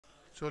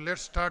So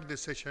let's start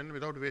this session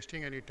without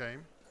wasting any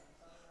time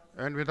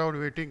and without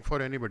waiting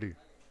for anybody.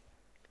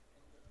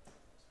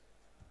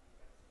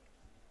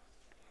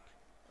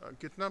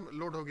 कितना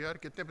load हो गया यार?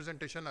 कितने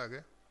प्रेजेंटेशन आ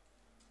गए?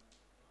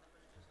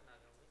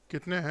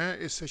 कितने हैं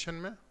इस सेशन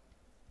में?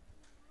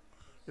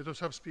 ये तो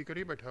सब स्पीकर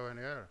ही बैठा हुआ है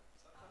ना यार.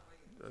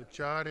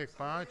 4 1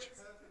 5.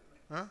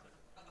 हाँ,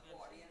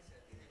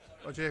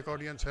 अच्छा एक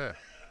ऑडियंस है.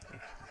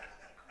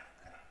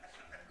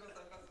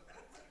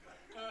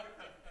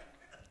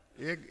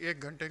 एक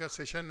घंटे का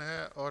सेशन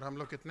है और हम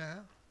लोग कितने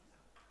हैं?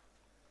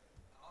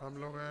 हम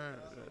लोग हैं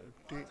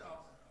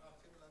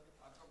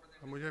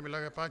मुझे मिला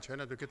गया 5 है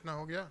ना, तो कितना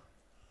हो गया?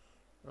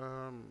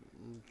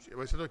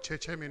 वैसे तो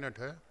 6 मिनट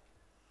है,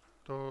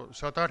 तो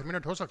 7-8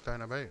 मिनट हो सकता है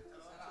ना भाई?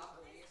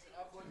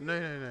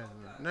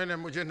 नहीं,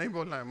 मुझे नहीं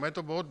बोलना है. मैं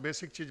तो बहुत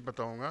बेसिक चीज़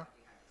बताऊंगा.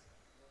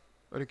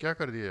 अरे क्या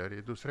कर दिया यार,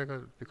 ये दूसरे का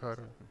दिखा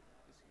रहा है.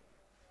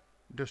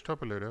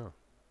 डेस्कटॉप ले रहे हो?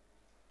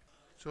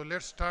 So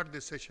let's start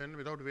this session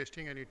without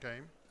wasting any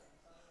time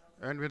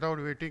and without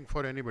waiting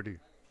for anybody.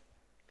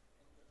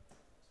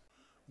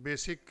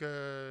 Basic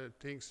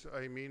things,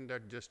 I mean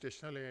that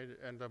gestational age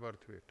and the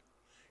birth weight.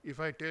 If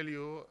I tell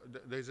you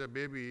there is a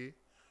baby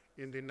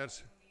in the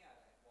nurse,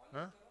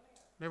 huh?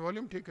 No,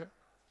 volume ठीक है.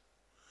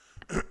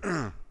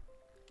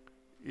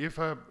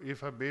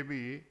 If a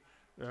baby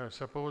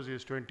suppose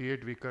is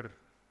 28 weeker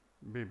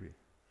baby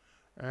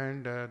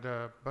and the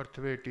birth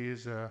weight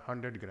is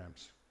 100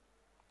 grams,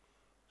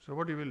 so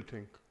what you will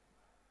think?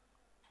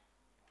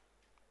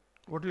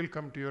 What will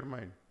come to your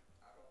mind?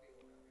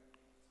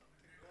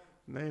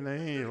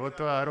 नहीं, वो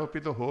तो आरोपी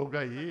तो होगा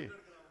ही.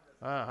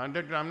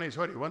 100 ग्राम नहीं,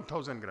 sorry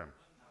 1000 gram.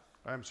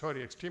 I am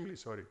sorry, extremely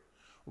sorry.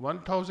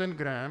 1000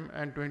 gram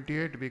and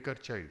 28 weeker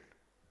child.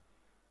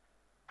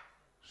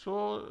 So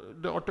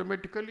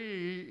automatically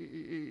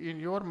in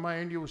your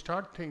mind you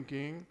start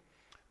thinking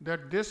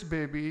that this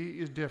baby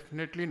is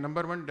definitely,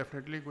 number one,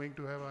 definitely going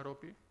to have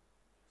ROP.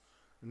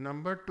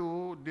 Number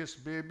two, this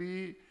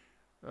baby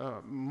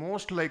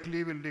most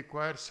likely will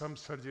require some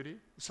surgery,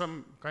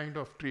 some kind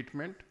of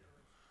treatment.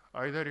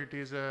 Either it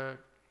is a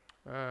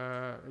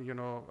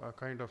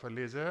kind of a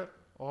laser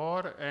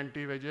or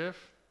anti-VEGF,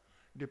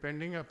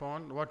 depending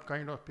upon what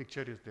kind of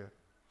picture is there.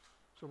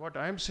 So what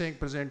I am saying,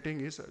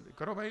 presenting is,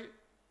 करो भाई,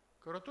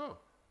 करो तो,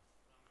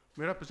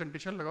 मेरा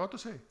presentation लगाओ तो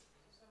सही.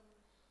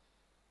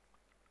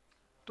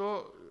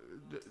 So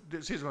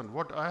this is one.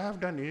 What I have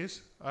done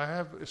is, I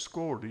have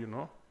scored,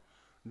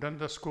 done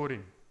the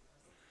scoring.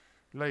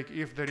 Like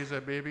if there is a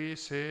baby,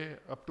 say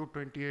up to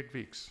 28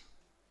 weeks,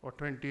 or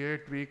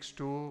 28 weeks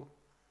to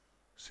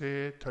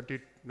say 30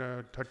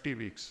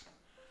 weeks,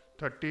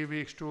 30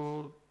 weeks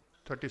to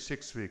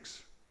 36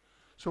 weeks.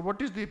 So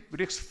what is the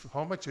risk,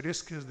 how much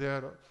risk is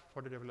there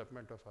for the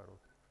development of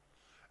ROP?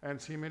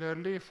 And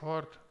similarly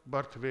for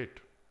birth weight.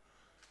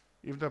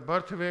 If the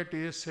birth weight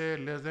is say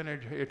less than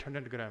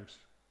 800 grams,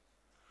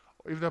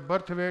 if the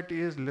birth weight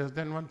is less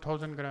than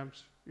 1000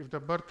 grams, if the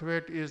birth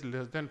weight is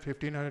less than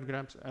 1500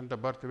 grams and the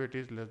birth weight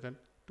is less than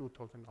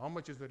 2000, how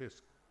much is the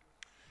risk?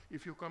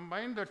 If you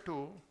combine the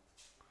two,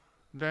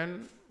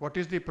 then what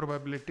is the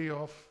probability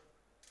of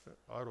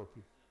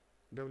ROP,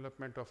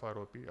 development of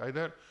ROP?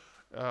 Either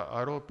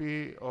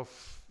ROP of,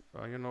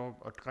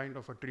 a kind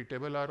of a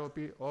treatable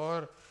ROP,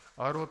 or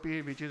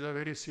ROP which is a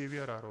very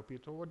severe ROP.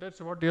 So that's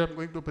what they are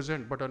going to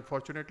present. But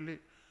unfortunately,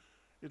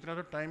 इतना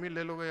तो time ही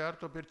ले लोगे यार,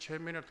 तो फिर 6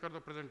 minute का तो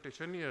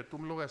presentation ही है.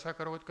 तुम लोग ऐसा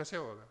करोगे तो कैसे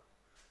होगा?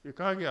 ये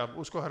कहाँ गया? आप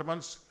उसको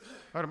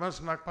हरबंस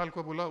नागपाल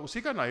को बुला,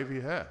 उसी का नाई भी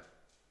है.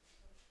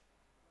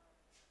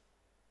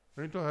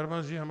 नहीं तो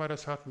हरबंस जी हमारे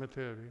साथ में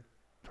थे अभी.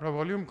 थोड़ा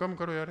वॉल्यूम कम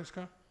करो यार,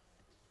 इसका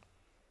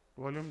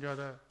वॉल्यूम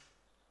ज़्यादा है.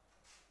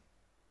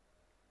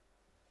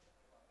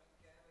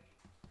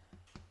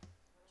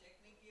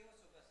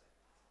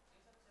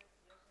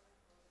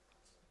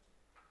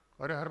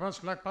 अरे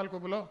हरबंस नागपाल को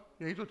बुलाओ,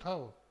 यही तो था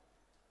वो.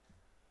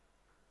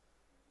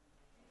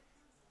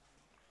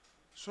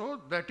 So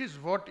that is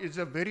what is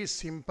a very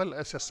simple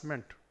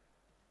assessment.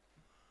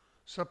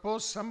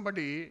 Suppose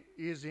somebody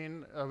is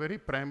in a very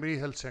primary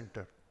health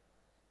center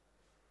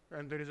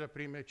and there is a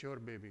premature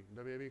baby.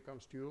 The baby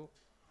comes to you.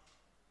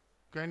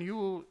 Can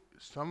you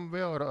some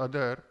way or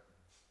other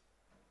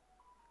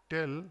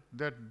tell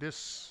that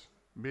this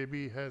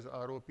baby has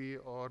ROP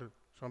or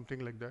something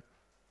like that?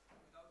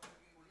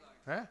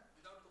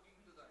 Without looking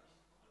into the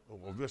eyes.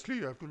 Oh, obviously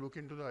you have to look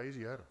into the eyes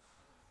here.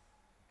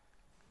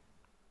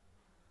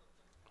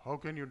 How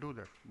can you do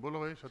that? Bolo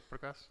bhai,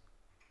 Satprakash.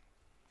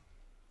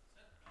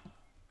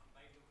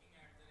 By looking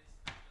at the risk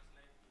factors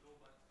like low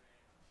birth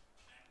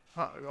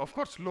weight. Of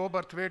course, low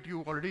birth weight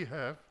you already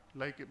have.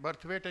 Like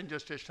birth weight and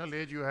gestational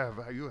age you have.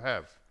 Suppose we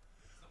have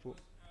put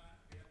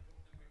the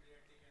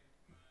pediatric and the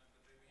baby is taking too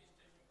much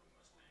time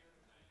to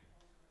dilate,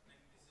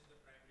 then this is the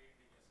primary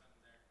indication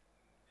that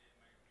they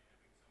might be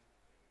having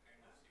some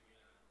kind of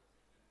severe ROP.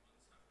 Then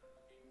once after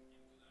looking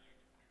into the eye,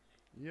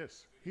 definitely.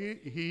 Yes,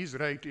 he is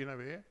right in a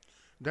way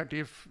that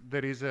if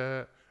there is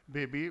a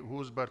baby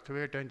whose birth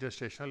weight and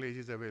gestational age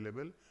is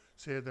available,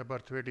 say the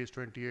birth weight is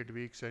 28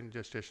 weeks and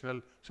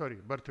gestational, sorry,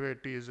 birth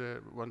weight is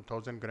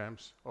 1000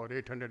 grams or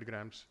 800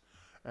 grams,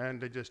 and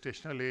the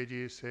gestational age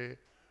is say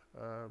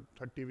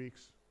 30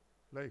 weeks,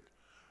 like.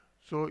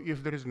 So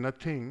if there is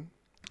nothing,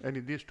 and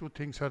if these two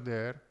things are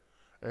there,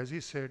 as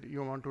he said,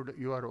 you want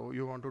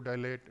to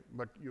dilate,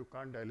 but you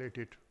can't dilate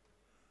it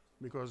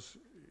because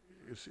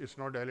it's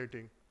not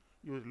dilating.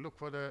 You look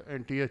for the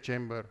anterior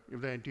chamber.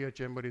 If the anterior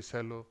chamber is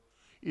shallow,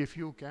 if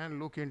you can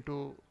look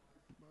into,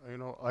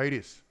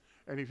 iris,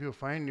 and if you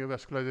find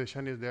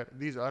neovascularization is there,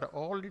 these are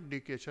all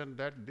indication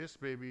that this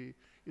baby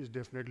is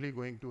definitely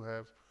going to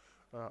have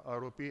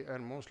ROP,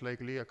 and most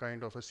likely a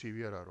kind of a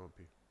severe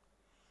ROP.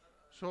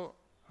 So,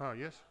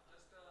 yes.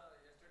 Just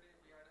yesterday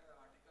we had an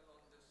article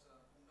on this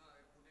Pune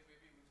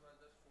baby which was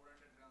just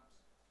 400 grams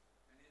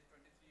and he is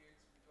 23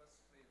 weeks which was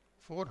saved.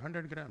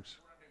 400 grams.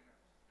 400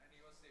 grams and he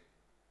was saved.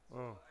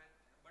 Oh.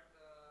 But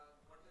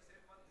what they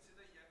said was this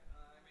is a young,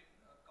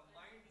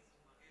 combined,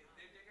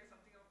 they take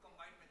something of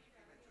combined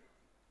prematurity.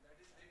 That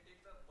is they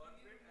take the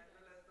birth rate as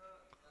well as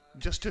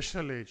the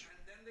Gestational age.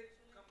 and then they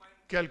combine.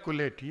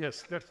 Calculate,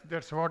 yes,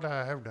 that's what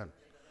I have done.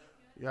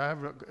 Yeah, I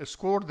have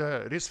scored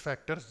the risk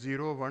factors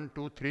 0, 1,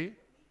 2, 3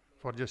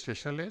 for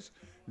gestational age,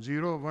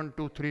 0, 1,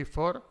 2, 3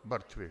 for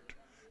birth weight,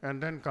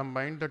 and then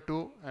combine the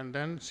two and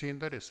then seen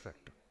the risk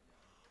factor.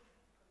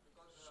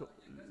 So,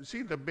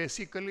 see,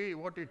 basically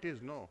what it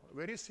is, no,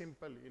 very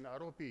simple. In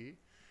ROP,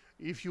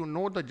 if you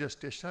know the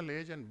gestational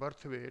age and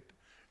birth weight,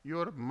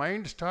 your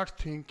mind starts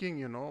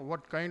thinking,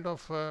 what kind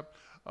of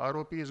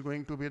ROP is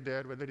going to be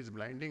there, whether it's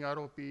blinding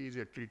ROP, is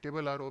it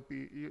treatable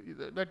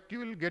ROP, that you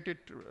will get it,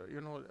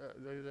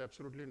 there is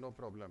absolutely no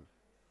problem.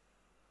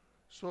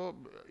 So,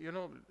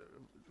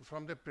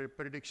 from the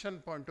prediction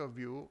point of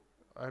view,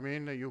 I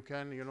mean, you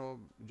can,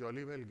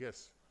 jolly well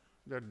guess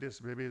that this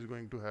baby is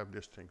going to have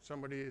this thing.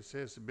 Somebody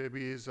says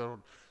baby is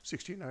around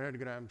 1600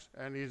 grams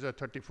and is a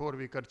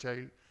 34-weeker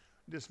child.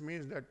 This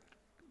means that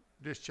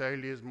this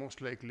child is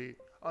most likely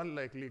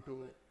unlikely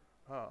to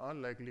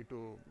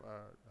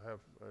have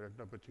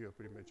retinopathy of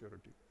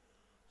prematurity.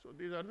 So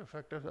these are the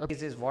factors.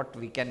 This is what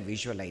we can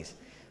visualize.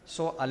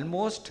 So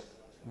almost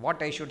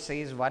what I should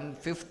say is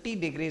 150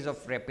 degrees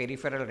of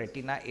peripheral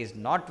retina is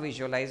not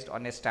visualized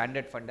on a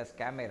standard fundus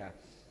camera.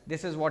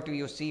 This is what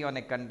you see on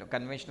a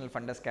conventional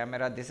fundus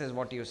camera. This is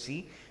what you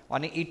see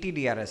on a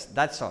ETDRS.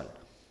 That's all.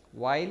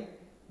 While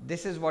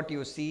this is what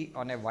you see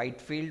on a wide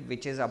field,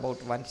 which is about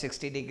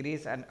 160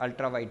 degrees, and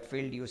ultra wide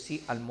field you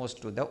see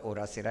almost to the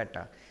ora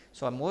serrata.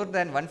 So more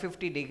than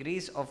 150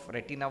 degrees of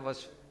retina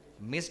was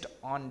missed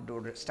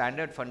on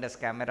standard fundus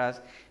cameras.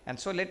 And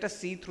so let us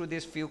see through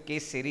this few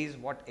case series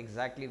what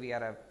exactly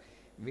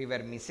we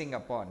were missing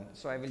upon.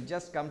 So I will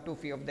just come to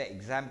few of the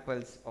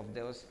examples of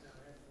those.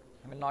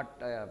 I will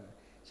not.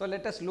 So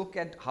let us look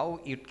at how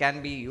it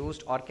can be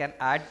used or can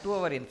add to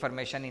our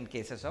information in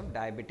cases of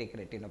diabetic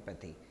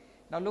retinopathy.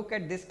 Now look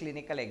at this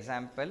clinical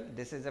example.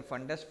 This is a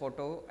fundus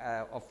photo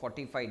of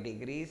 45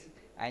 degrees,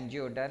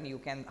 angio done. You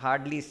can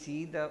hardly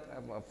see the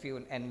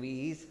few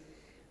NVEs.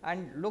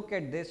 And look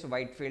at this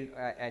wide field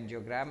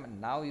angiogram.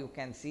 Now you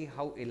can see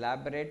how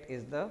elaborate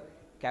is the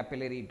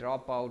capillary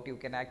dropout. You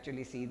can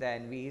actually see the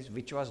NVEs,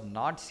 which was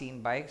not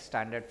seen by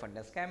standard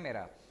fundus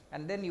camera.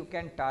 And then you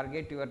can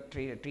target your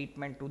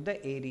treatment to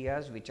the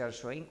areas which are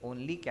showing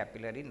only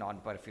capillary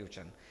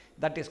non-perfusion.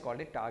 That is called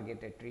a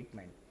targeted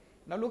treatment.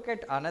 Now look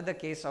at another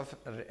case of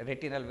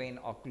retinal vein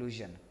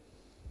occlusion.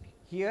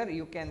 Here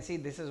you can see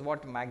this is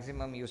what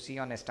maximum you see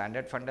on a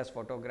standard fundus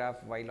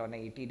photograph, while on a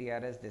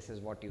ETDRS this is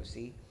what you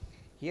see.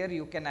 Here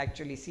you can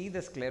actually see the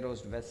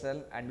sclerosed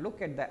vessel and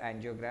look at the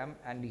angiogram,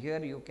 and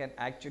here you can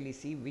actually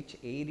see which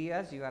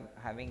areas you are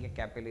having a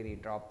capillary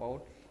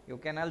dropout. You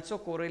can also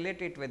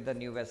correlate it with the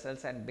new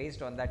vessels, and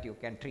based on that you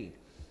can treat.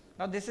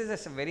 Now this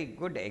is a very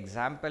good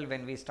example.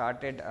 When we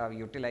started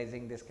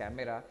utilizing this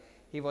camera,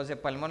 he was a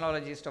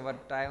pulmonologist of our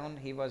town.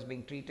 He was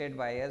being treated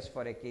by us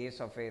for a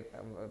case of a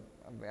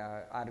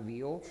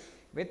RVO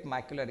with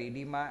macular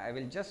edema. I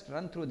will just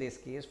run through this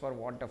case for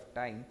want of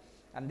time.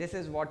 And this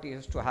is what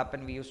used to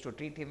happen. We used to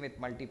treat him with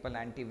multiple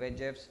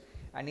anti-VEGFs,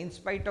 and in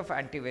spite of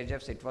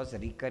anti-VEGFs, it was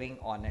recurring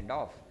on and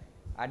off.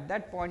 At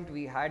that point,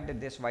 we had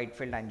this wide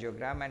field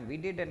angiogram, and we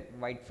did a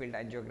wide field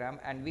angiogram,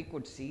 and we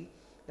could see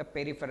the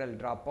peripheral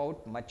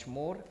dropout much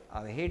more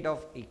ahead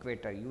of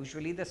equator.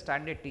 Usually, the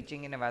standard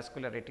teaching in a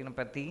vascular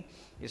retinopathy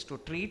is to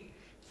treat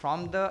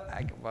from the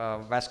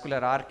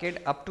vascular arcade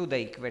up to the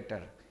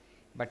equator.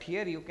 But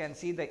here you can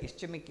see the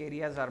ischemic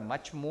areas are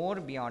much more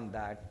beyond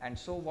that, and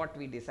so what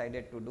we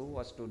decided to do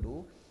was to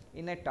do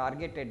in a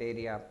targeted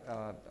area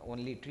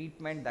only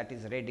treatment, that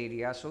is red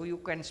area, so you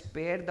can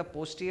spare the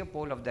posterior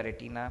pole of the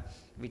retina,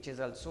 which is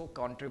also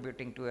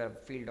contributing to a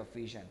field of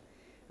vision.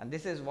 And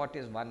this is what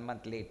is 1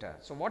 month later.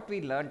 So what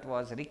we learnt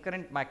was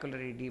recurrent macular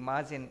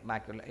edemas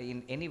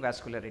in any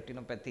vascular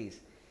retinopathies,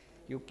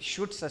 you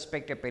should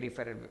suspect a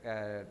peripheral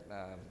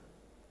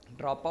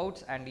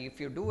dropouts, and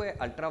if you do a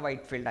ultra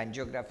wide field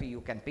angiography,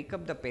 you can pick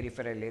up the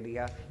peripheral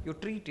area, you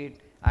treat it,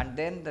 and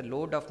then the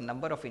load of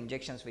number of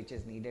injections which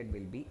is needed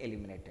will be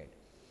eliminated.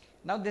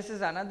 Now this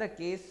is another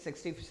case,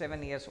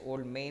 67 years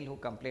old male who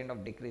complained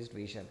of decreased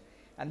vision,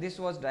 and this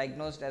was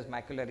diagnosed as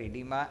macular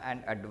edema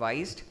and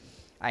advised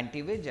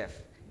anti-VEGF.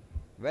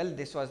 Well,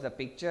 this was the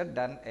picture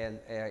done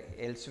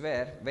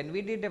elsewhere. When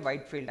we did a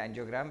wide field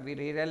angiogram, we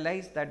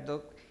realized that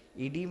the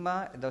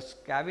edema, the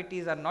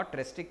cavities are not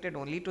restricted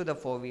only to the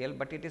foveal,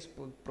 but it is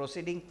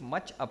proceeding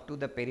much up to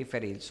the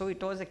peripheral. So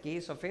it was a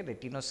case of a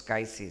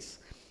retinoschisis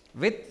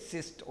with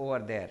cyst over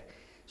there.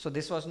 So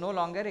this was no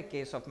longer a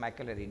case of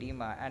macular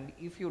edema, and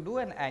if you do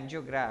an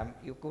angiogram,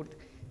 you could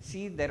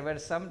see there were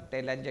some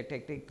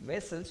telangiectatic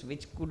vessels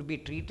which could be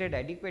treated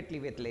adequately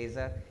with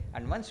laser,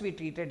 and once we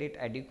treated it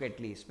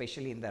adequately,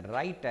 especially in the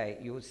right eye,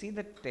 you see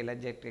the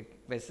telangiectatic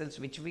vessels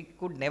which we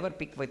could never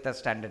pick with a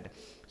standard.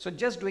 So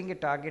just doing a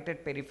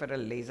targeted peripheral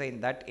laser in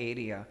that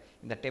area,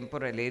 in the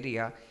temporal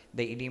area,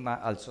 the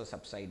edema also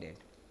subsided.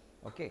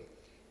 Okay,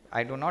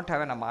 I do not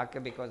have a marker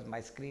because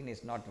my screen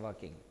is not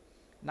working.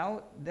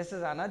 Now this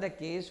is another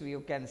case.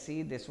 You can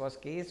see this was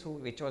case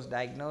which was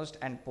diagnosed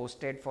and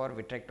posted for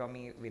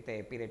vitrectomy with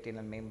a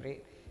epiretinal membrane,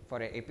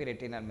 for a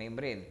epiretinal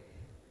membrane.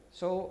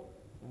 So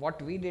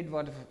what we did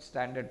was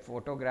standard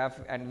photograph,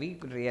 and we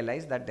could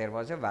realize that there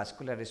was a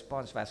vascular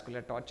response,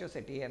 vascular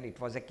tortuosity, and it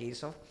was a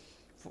case of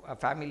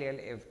familial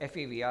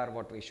FEVR,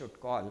 what we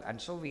should call,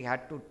 and so we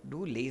had to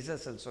do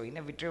lasers also. In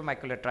a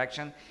vitreomacular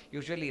traction,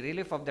 usually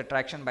relief of the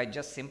traction by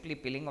just simply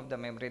peeling of the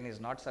membrane is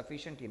not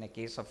sufficient in a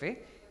case of a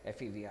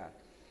FEVR.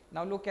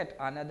 Now look at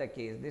another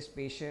case. This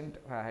patient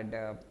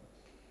had,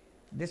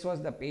 this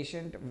was the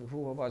patient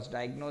who was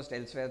diagnosed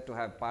elsewhere to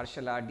have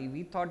partial RD.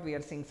 We thought we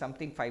are seeing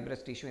something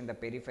fibrous tissue in the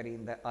periphery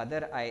in the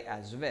other eye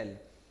as well.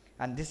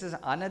 And this is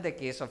another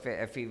case of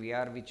a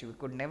FEVR which we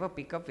could never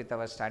pick up with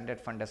our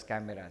standard fundus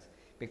cameras,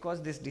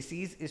 because this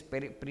disease is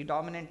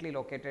predominantly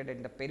located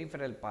in the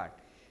peripheral part.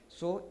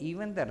 So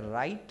even the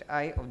right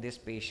eye of this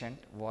patient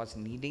was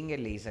needing a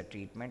laser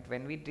treatment.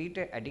 When we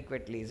treated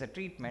adequate laser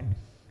treatment,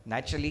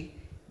 naturally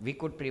we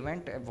could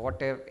prevent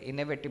what a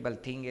inevitable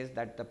thing is,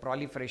 that the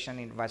proliferation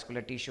in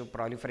vascular tissue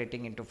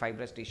proliferating into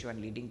fibrous tissue and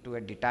leading to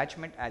a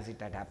detachment as it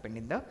had happened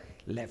in the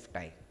left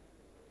eye.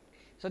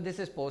 So this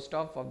is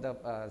post-op of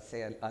the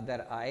say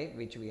other eye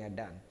which we had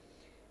done.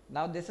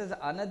 Now this is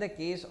another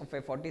case of a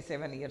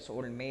 47 years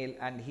old male,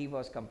 and he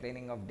was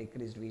complaining of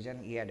decreased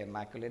vision. He had a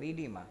macular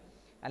edema,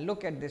 and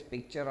look at this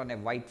picture on a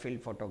wide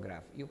field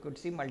photograph. You could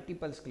see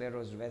multiple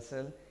sclerosed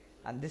vessel.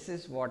 And this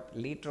is what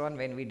later on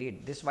when we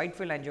did this wide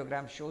field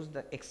angiogram shows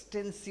the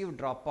extensive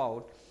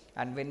dropout,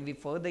 and when we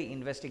further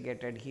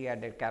investigated, he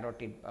had a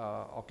carotid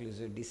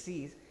occlusive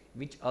disease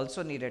which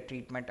also needed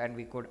treatment, and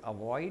we could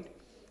avoid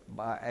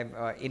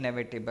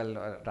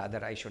inevitable,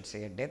 rather I should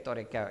say, a death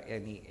or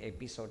any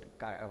episode,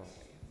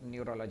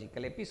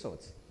 neurological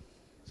episodes.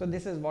 So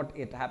this is what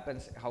it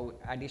happens, how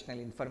additional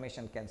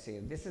information can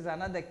save. This is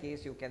another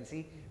case. You can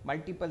see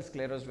multiple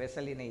sclerosed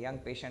vessel in a young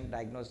patient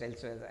diagnosed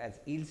elsewhere as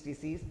Eales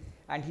disease,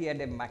 and he had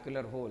a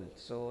macular hole.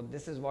 So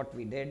this is what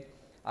we did.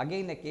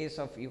 Again a case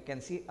of, you can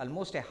see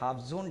almost a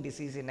half zone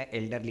disease in an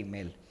elderly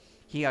male.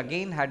 He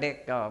again had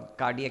a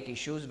cardiac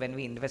issues when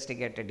we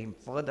investigated him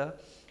further,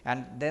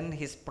 and then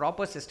his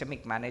proper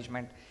systemic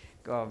management,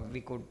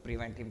 we could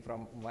prevent him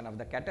from one of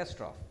the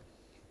catastrophe.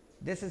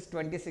 This is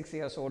 26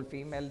 years old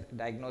female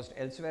diagnosed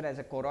elsewhere as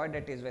a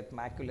choroiditis with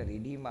macular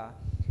edema,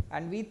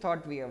 and we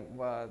thought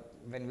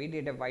when we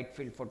did a wide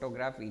field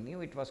photograph, we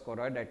knew it was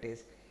choroiditis.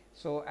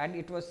 So, and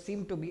it was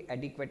seemed to be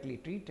adequately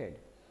treated.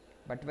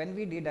 But when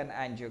we did an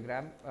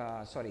angiogram,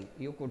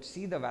 you could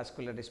see the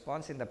vascular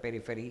response in the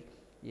periphery,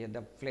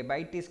 the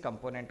phlebitis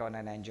component on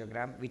an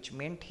angiogram, which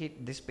meant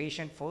this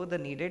patient further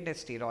needed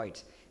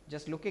steroids.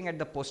 Just looking at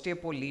the posterior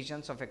pole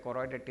lesions of a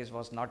choroiditis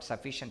was not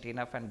sufficient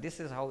enough, and this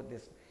is how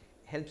this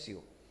helps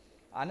you.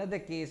 Another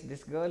case,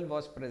 this girl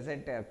was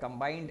present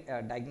combined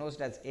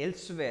diagnosed as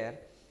elsewhere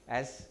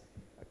as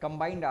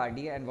combined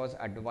RD and was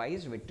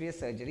advised vitreous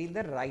surgery in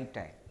the right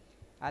eye.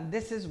 And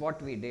this is what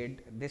we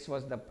did. This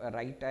was the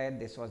right eye,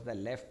 this was the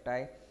left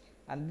eye,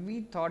 and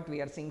we thought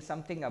we are seeing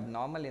something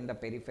abnormal in the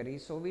periphery,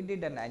 so we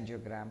did an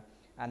angiogram,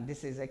 and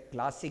this is a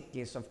classic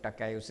case of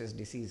Takayu's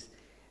disease.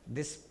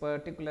 This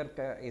particular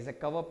is a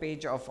cover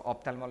page of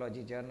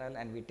Ophthalmology Journal,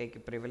 and we take a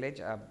privilege,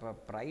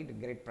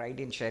 great pride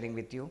in sharing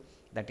with you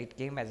that it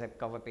came as a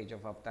cover page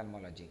of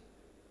Ophthalmology.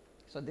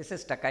 So this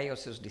is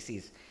Takayu's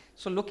disease.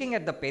 So looking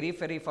at the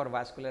periphery for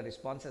vascular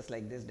responses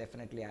like this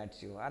definitely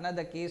adds you.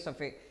 Another case of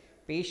a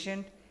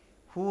patient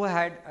who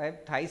had a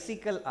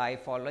tricycle eye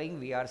following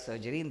VR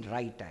surgery in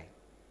right eye.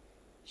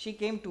 She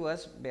came to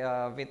us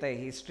with a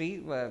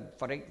history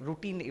for a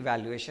routine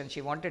evaluation.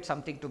 She wanted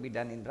something to be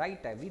done in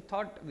right eye. We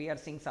thought we are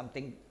seeing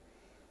something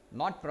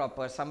not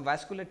proper, some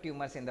vascular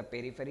tumors in the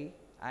periphery,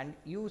 and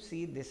you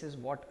see this is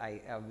what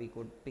we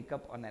could pick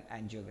up on an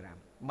angiogram.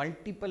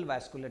 Multiple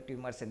vascular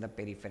tumors in the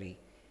periphery.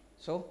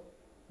 So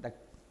the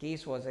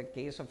case was a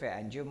case of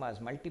angiomas,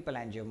 multiple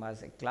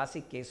angiomas, a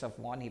classic case of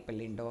von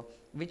Hippel-Lindau,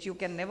 which you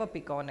can never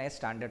pick on a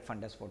standard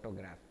fundus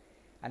photograph.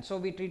 And so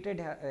we treated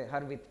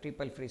her with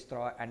triple freeze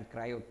thaw and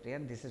cryo.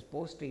 This is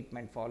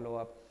post-treatment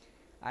follow-up.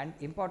 And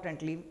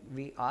importantly,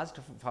 we asked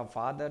for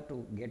father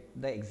to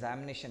get the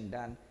examination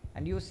done,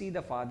 and you see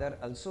the father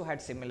also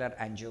had similar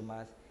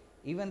angiomas.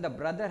 Even the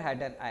brother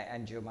had an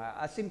angioma,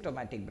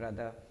 asymptomatic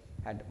brother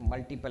had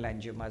multiple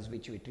angiomas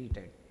which we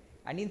treated.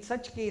 And in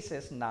such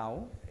cases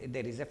now,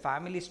 there is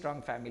a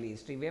strong family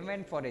history. We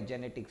went for a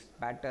genetics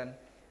pattern,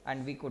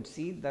 and we could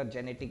see the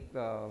genetic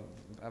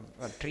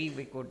tree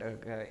we could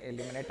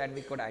eliminate, and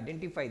we could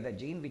identify the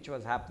gene which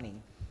was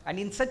happening. And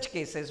in such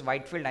cases,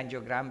 wide field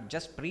angiogram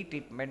just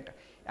pre-treatment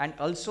and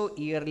also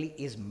yearly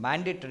is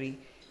mandatory,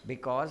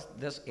 because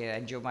this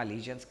angioma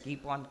lesions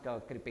keep on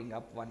creeping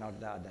up one or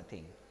the other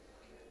thing.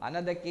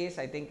 Another case,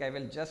 I think I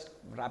will just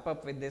wrap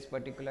up with this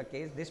particular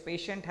case. This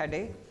patient had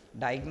a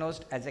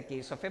diagnosed as a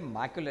case of a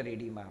macular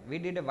edema. We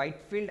did a wide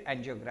field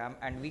angiogram,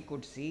 and we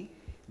could see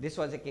this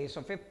was a case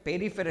of a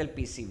peripheral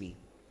PCV.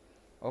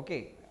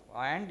 Okay,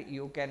 and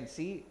you can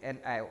see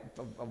a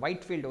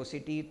wide field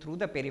OCT through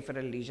the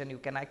peripheral lesion. You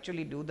can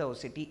actually do the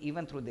OCT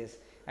even through this,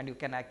 and you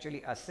can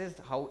actually assess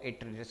how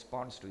it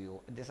responds to you.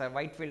 These are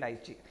wide field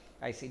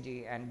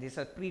ICG, and these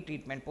are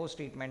pre-treatment,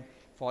 post-treatment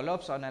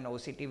follow-ups on an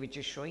OCT which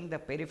is showing the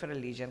peripheral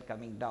lesion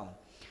coming down.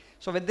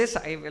 So with this,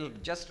 I will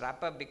just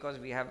wrap up because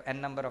we have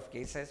n number of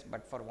cases,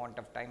 but for want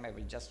of time, I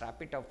will just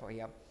wrap it up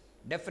here.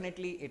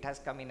 Definitely, it has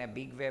come in a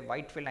big way.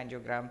 Wide field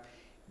angiogram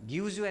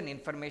gives you an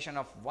information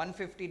of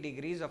 150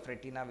 degrees of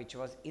retina which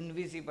was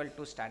invisible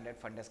to standard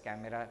fundus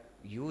camera.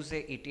 Use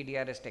a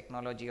ETDRS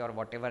technology or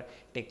whatever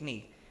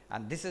technique,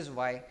 and this is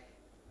why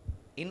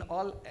in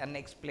all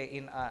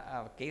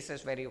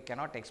cases where you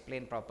cannot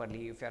explain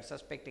properly, if you are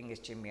suspecting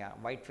ischemia,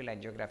 wide field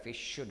angiography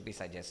should be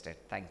suggested.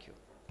 Thank you.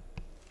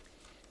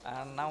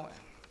 Now,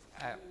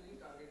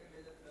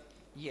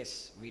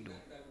 yes, we do.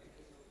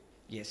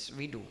 Yes,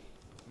 we do.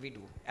 We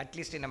do. At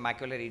least in a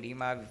macular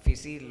edema, if we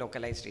see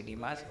localized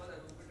edemas.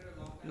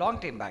 Long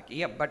time back,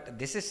 yeah, but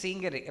this is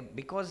seeing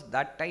because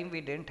that time we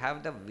didn't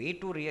have the way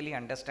to really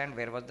understand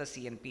where was the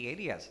CNP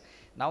areas.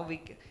 Now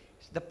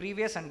the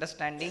previous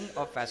understanding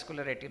of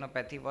vascular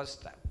retinopathy was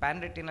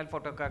pan-retinal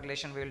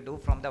photocoagulation we will do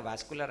from the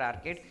vascular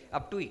arcade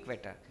up to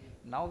equator.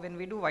 Now when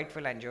we do wide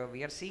field angio,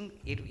 we are seeing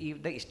if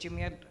the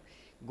ischemia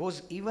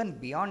goes even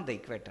beyond the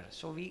equator.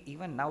 So we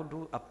even now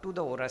do up to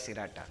the ora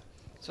serrata.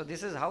 So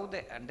this is how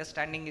the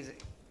understanding is.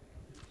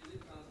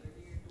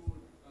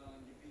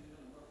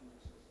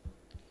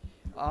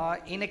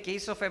 In a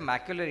case of a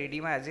macular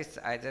edema, as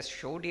I just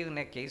showed you in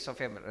a case of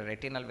a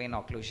retinal vein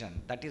occlusion,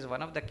 that is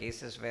one of the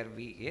cases where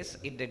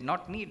it did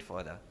not need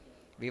further.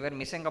 We were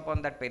missing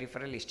upon that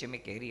peripheral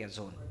ischemic area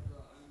zone.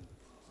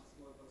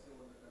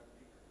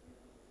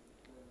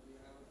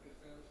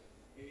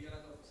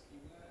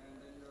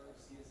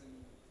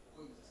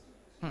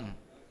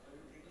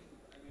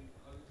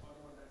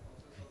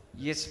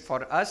 Yes,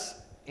 for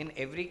us, in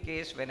every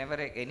case, whenever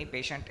any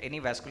patient, any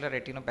vascular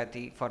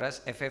retinopathy, for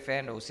us FFA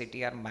and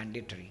OCT are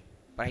mandatory,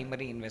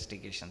 primary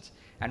investigations.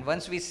 And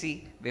once we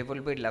see, we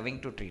will be loving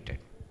to treat it.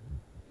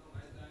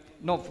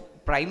 No,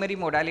 primary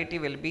modality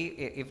will be,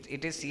 if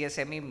it is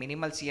CSME,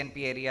 minimal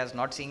CNP areas,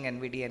 not seeing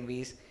NVD,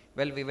 NVs,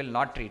 well, we will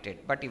not treat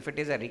it. But if it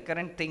is a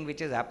recurrent thing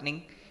which is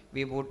happening,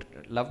 we would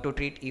love to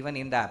treat even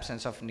in the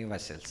absence of new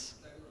vessels.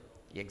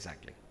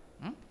 Exactly.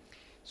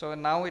 So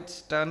now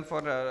it's turn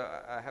for,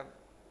 I have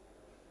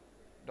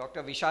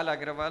Dr. Vishal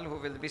Agrawal, who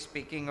will be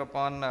speaking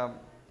upon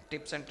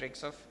tips and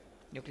tricks of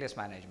nucleus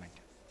management.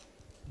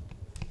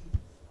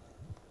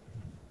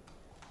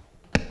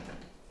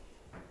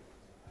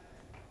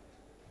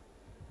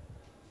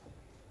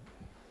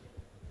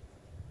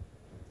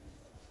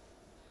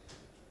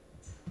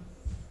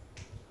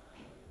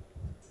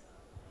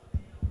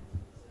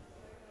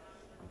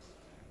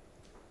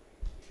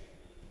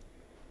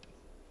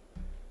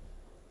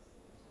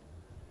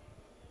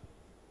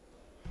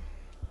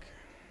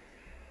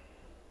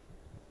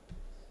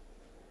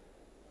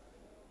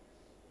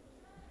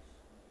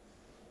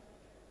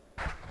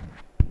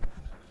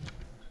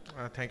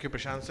 Thank you,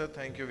 Prashant sir.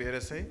 Thank you,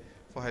 VRSI,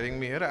 for having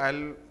me here.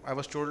 I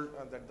was told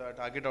that the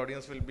target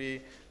audience will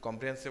be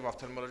comprehensive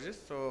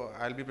ophthalmologists, so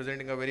I'll be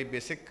presenting a very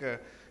basic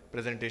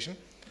presentation.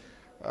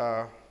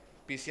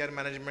 PCR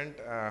management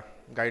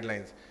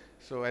guidelines.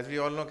 So as we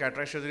all know,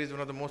 cataract surgery is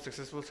one of the most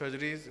successful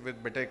surgeries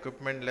with better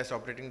equipment, less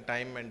operating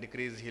time and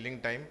decreased healing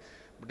time.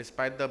 But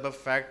despite the above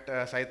fact,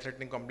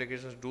 sight-threatening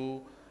complications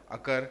do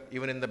occur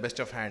even in the best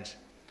of hands.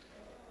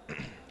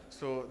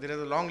 So there is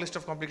a long list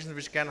of complications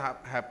which can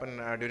happen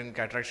during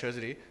cataract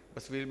surgery,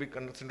 but we will be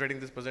concentrating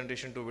this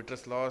presentation to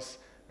vitreous loss,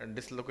 and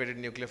dislocated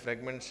nuclear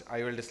fragments,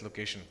 IOL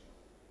dislocation.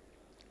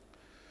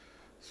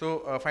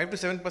 So 5 to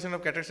 7%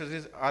 of cataract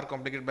surgeries are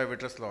complicated by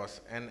vitreous loss,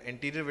 and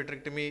anterior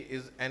vitrectomy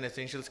is an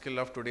essential skill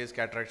of today's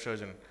cataract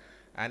surgeon,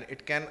 and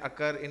it can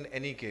occur in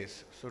any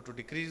case. So to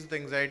decrease the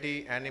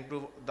anxiety and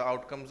improve the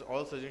outcomes,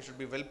 all surgeons should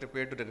be well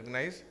prepared to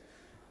recognize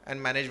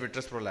and manage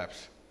vitreous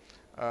prolapse.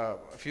 A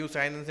few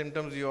signs and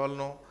symptoms you all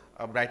know: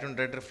 brightened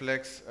red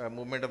reflex,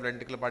 movement of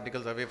lenticular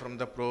particles away from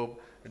the probe,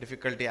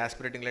 difficulty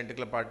aspirating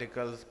lenticular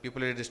particles,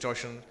 pupillary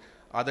distortion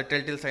are the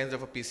telltale signs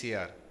of a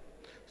PCR.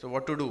 So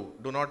what to do?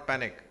 Do not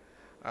panic.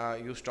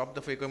 You stop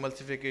the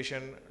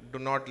phacoemulsification, do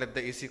not let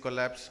the AC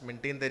collapse,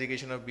 maintain the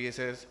irrigation of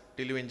BSS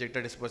till you inject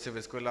a dispersive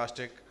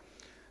viscoelastic,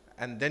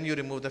 and then you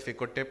remove the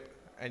phacotip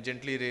and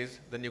gently raise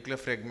the nuclear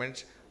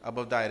fragments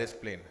above the iris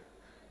plane.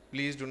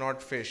 Please do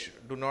not fish,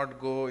 do not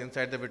go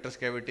inside the vitreous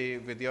cavity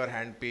with your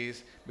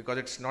handpiece, because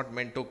it's not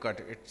meant to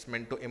cut, it's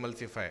meant to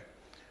emulsify.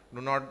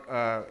 Do not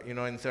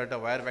insert a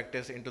wire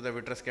vectis into the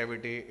vitreous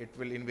cavity, it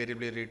will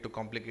invariably lead to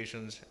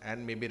complications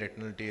and maybe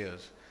retinal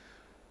tears.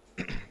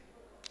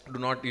 Do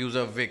not use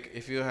a wick.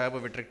 If you have a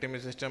vitrectomy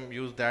system,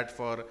 use that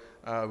for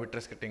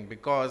vitreous cutting,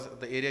 because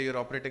the area you're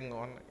operating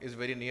on is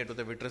very near to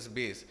the vitreous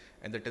base,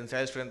 and the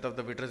tensile strength of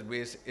the vitreous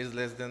base is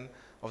less than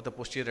of the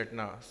posterior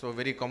retina. So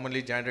very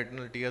commonly giant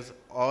retinal tears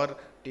or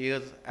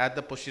tears at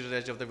the posterior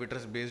edge of the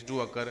vitreous base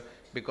do occur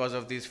because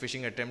of these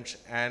fishing attempts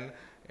and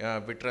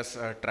vitreous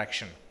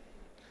traction.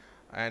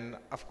 And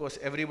of course,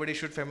 everybody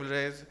should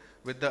familiarize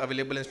with the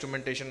available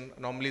instrumentation.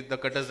 Normally the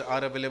cutters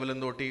are available in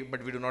the OT,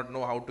 but we do not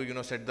know how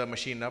to set the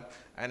machine up,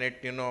 and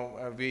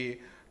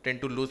we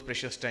tend to lose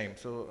precious time.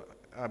 So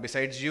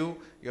besides your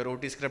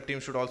OT scrub team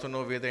should also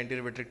know where the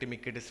anterior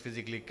vitrectomy kit is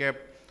physically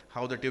kept,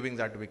 how the tubings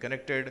are to be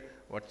connected,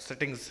 what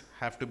settings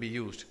have to be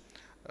used.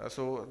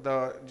 So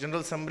the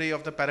general summary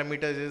of the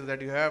parameters is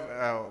that you have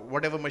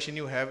whatever machine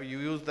you have, you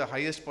use the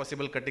highest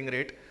possible cutting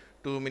rate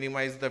to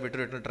minimize the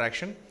vitreoretinal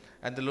traction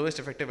and the lowest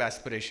effective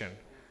aspiration.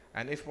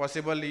 And if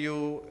possible,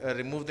 you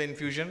remove the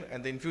infusion,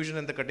 and the infusion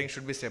and the cutting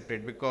should be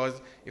separate, because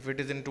if it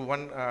is into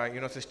one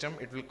system,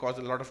 it will cause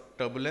a lot of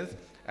turbulence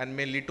and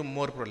may lead to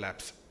more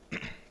prolapse.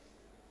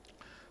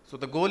 So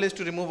the goal is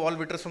to remove all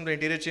vitreous from the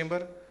anterior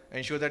chamber,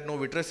 ensure that no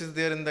vitreous is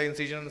there in the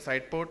incision and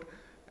side port,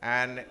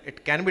 and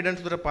it can be done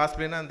through the pars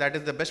plana, and that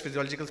is the best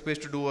physiological space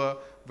to do a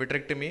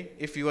vitrectomy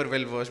if you are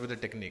well versed with the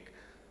technique.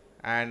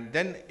 And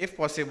then if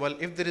possible,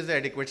 if there is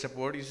adequate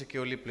support, you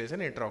securely place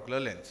an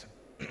intraocular lens.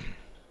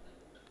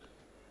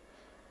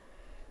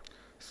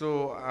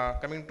 So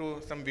coming to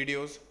some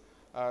videos.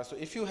 So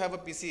if you have a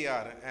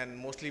PCR, and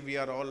mostly we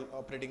are all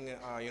operating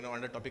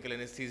under topical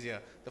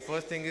anesthesia, the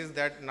first thing is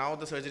that now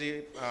the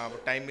surgery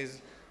time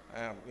is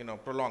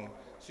prolonged.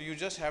 So you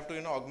just have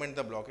to augment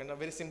the block, and a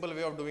very simple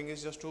way of doing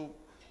is just to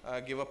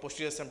give a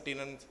posterior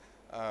subtension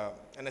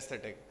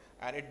anesthetic,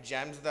 and it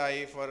jams the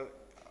eye for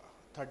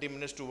 30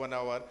 minutes to 1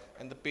 hour,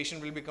 and the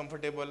patient will be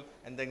comfortable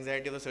and the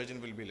anxiety of the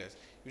surgeon will be less.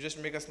 You just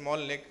make a small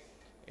nick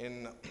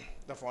in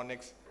the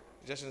fornix,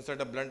 just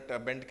insert a blunt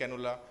bent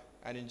cannula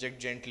and inject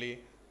gently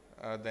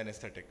the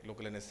anesthetic,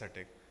 local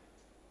anesthetic.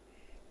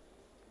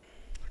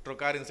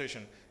 Trocar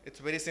insertion, it's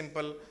very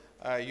simple.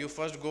 You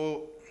first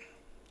go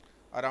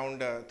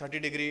around 30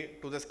 degree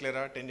to the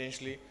sclera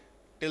tangentially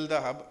till the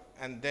hub,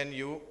 and then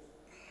you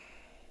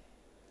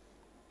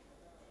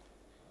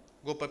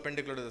go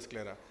perpendicular to the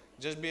sclera.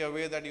 Just be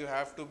aware that you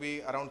have to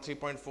be around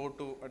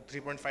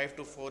 3.5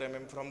 to 4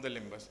 mm from the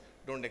limbus.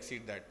 Don't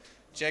exceed that.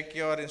 Check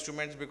your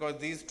instruments, because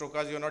these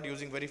trocars you are not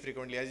using very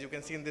frequently. As you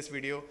can see in this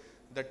video,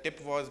 the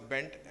tip was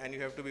bent, and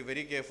you have to be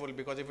very careful,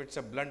 because if it's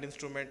a blunt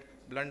instrument,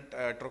 blunt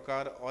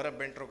trocar or a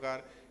bent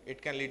trocar, it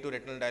can lead to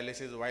retinal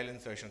dialysis while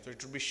insertion. So it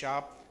should be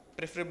sharp,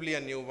 preferably a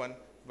new one,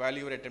 while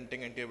you are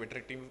attempting anterior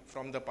vitrectomy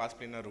from the pars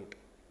plana route.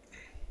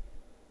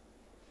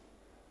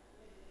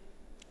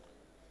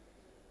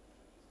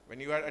 When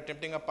you are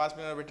attempting a pars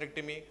plana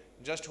vitrectomy,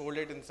 just hold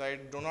it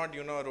inside. Do not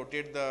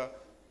rotate the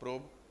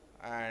probe,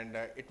 and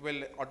it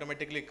will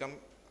automatically come,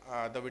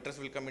 the vitreous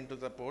will come into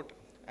the port.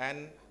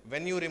 And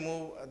when you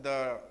remove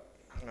the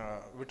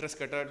vitreous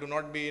cutter, do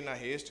not be in a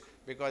haste,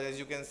 because as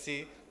you can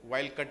see,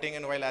 while cutting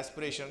and while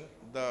aspiration,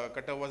 the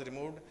cutter was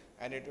removed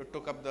and it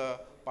took up the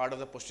part of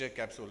the posterior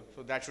capsule.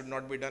 So that should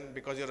not be done,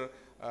 because your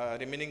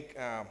remaining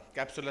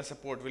capsular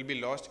support will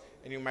be lost,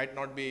 and you might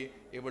not be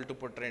able to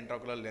put an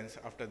intraocular lens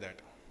after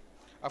that.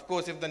 Of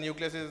course, if the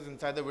nucleus is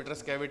inside the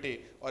vitreous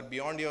cavity or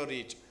beyond your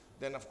reach,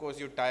 then of course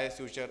you tie a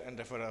suture and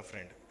refer a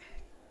friend.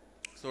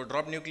 So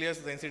drop nucleus,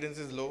 the incidence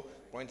is low,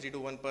 0.3 to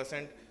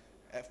 1%.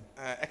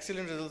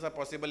 Excellent results are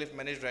possible if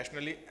managed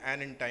rationally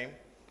and in time.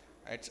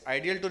 It's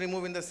ideal to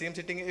remove in the same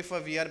sitting if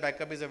a VR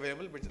backup is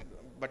available,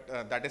 but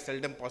that is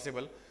seldom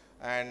possible.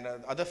 And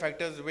other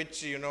factors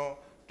which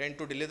tend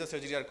to delay the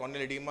surgery are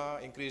corneal edema,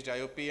 increased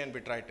IOP, and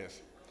vitritis.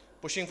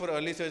 Pushing for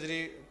early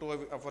surgery for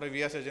a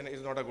VR surgeon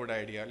is not a good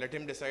idea. Let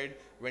him decide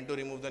when to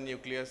remove the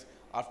nucleus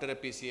after a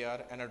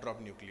PCR and a drop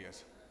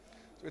nucleus.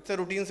 So it's a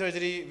routine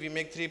surgery. We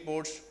make 3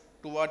 ports,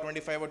 2 are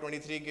 25 or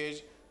 23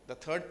 gauge. The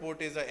third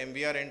port is a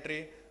MVR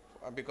entry,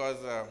 because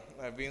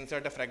we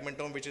insert a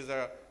fragmentome, which is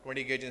a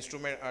 20 gauge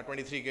instrument,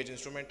 23 gauge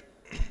instrument.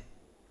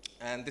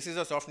 And this is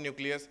a soft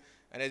nucleus,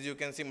 and as you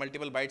can see,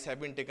 multiple bites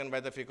have been taken by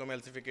the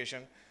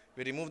phacoemulsification.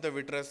 We remove the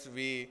vitreous,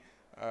 we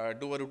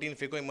do a routine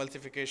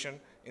phacoemulsification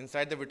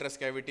inside the vitreous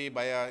cavity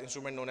by an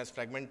instrument known as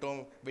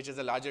fragmentome, which is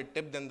a larger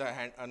tip than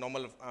the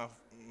normal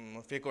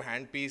phaco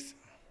handpiece.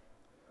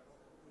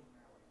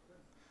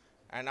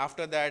 And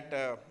after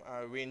that,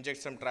 we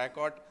inject some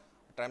Tricot,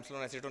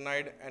 triamcinolone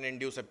acetonide, and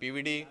induce a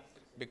PVD,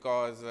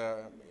 because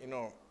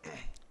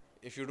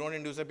if you don't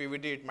induce a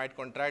PVD, it might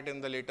contract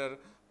in the later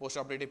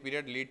postoperative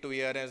period, lead to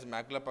ERS,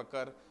 macula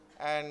pucker,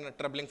 and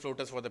troubling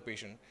floaters for the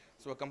patient.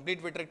 So a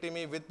complete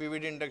vitrectomy with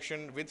PVD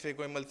induction with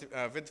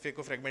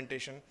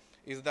phaco-fragmentation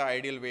is the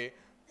ideal way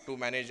to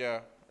manage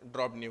a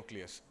dropped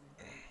nucleus.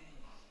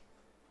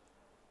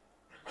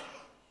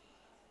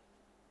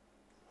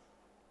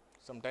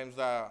 Sometimes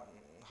the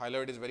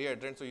hyaloid is very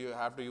adherent, so you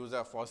have to use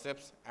a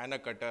forceps and a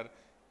cutter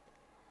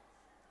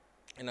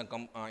in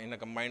a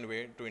combined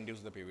way to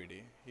induce the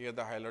PVD. Here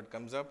the hyaloid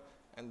comes up,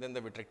 and then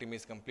the vitrectomy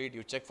is complete.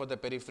 You check for the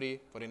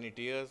periphery for any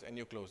tears, and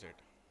you close it.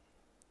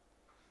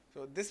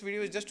 So this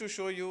video is just to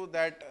show you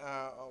that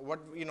what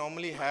we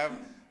normally have,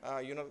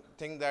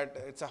 think that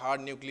it's a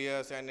hard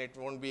nucleus and it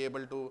won't be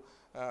able to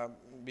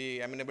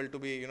be amenable to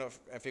be,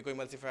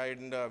 phacoemulsified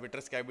in the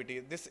vitreous cavity.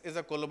 This is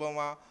a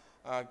coloboma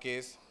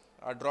case,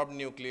 a dropped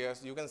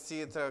nucleus. You can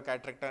see it's a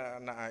cataract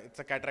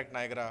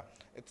nigra.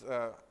 It's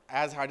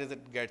as hard as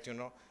it gets,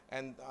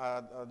 and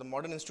the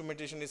modern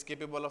instrumentation is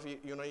capable of,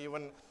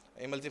 even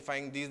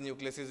emulsifying these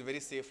nucleuses very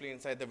safely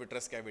inside the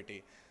vitreous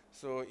cavity.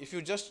 So if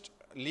you just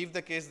leave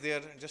the case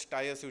there, just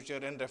tie a suture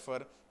and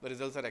refer, the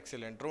results are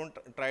excellent. Don't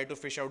try to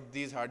fish out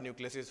these hard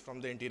nucleuses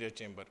from the interior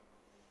chamber.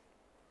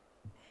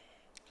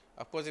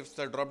 Of course, if it's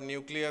a dropped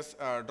nucleus,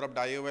 dropped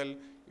IOL,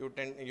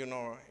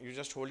 you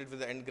just hold it with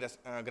the end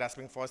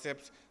grasping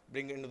forceps,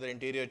 bring it into the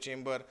interior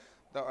chamber.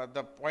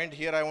 The point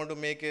here I want to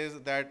make is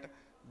that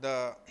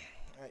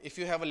if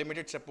you have a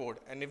limited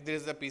support and if there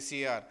is a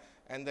PCR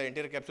and the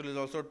anterior capsule is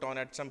also torn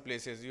at some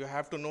places, you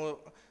have to know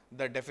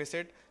the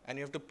deficit and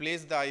you have to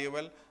place the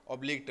IOL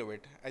oblique to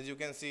it. As you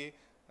can see,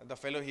 the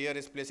fellow here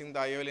is placing the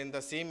IOL in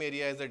the same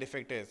area as the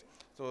defect is.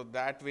 So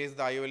that way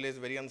the IOL is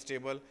very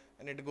unstable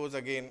and it goes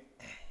again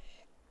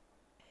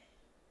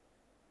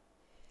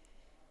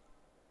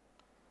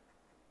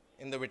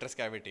in the vitreous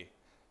cavity.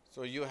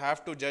 So you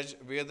have to judge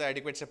where the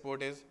adequate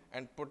support is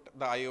and put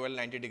the IOL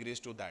 90 degrees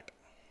to that.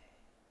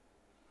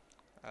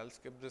 I'll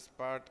skip this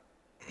part.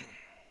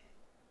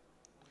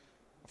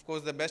 Of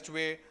course, the best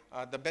way,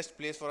 the best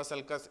place for a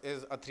sulcus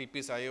is a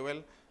 3-piece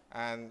IOL,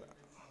 and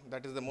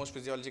that is the most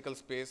physiological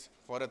space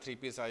for a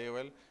 3-piece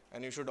IOL.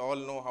 And you should all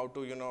know how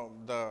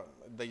to,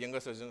 the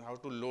younger surgeons, how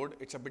to load.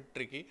 It's a bit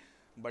tricky,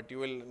 but you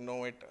will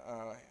know it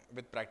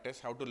with practice,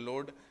 how to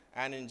load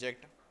and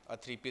inject a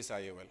 3-piece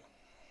IOL.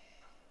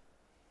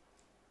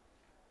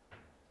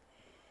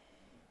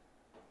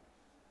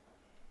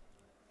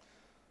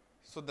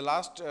 So the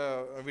last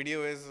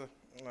video is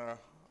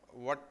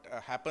what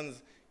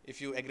happens if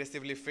you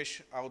aggressively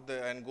fish out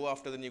and go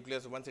after the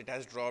nucleus once it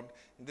has dropped.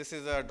 This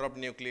is a dropped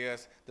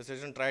nucleus. The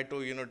surgeon tried to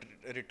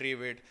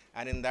retrieve it,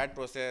 and in that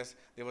process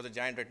there was a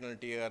giant retinal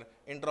tear.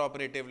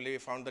 Intraoperatively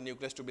found the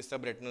nucleus to be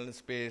subretinal in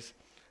space,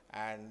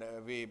 and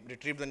we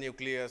retrieved the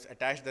nucleus,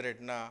 attached the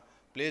retina,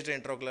 placed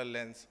an intraocular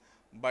lens.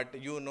 But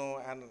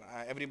and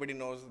everybody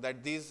knows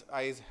that these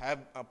eyes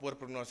have a poor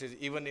prognosis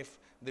even if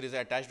there is an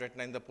attached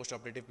retina in the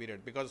postoperative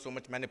period because of so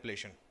much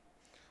manipulation.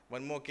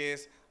 One more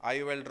case,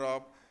 IOL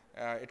drop.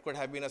 It could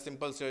have been a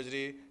simple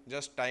surgery,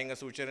 just tying a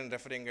suture and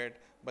referring it,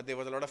 but there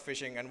was a lot of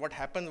fishing. And what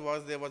happened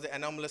was there was an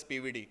anomalous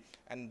PVD,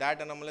 and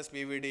that anomalous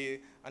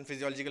PVD,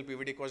 unphysiological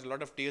PVD, caused a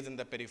lot of tears in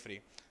the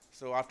periphery.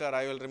 So after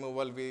IOL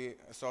removal, we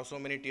saw so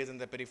many tears in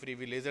the periphery,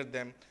 we lasered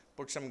them,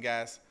 put some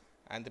gas,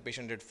 and the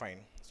patient did fine.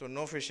 So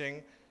no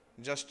fishing.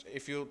 Just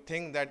if you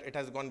think that it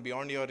has gone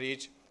beyond your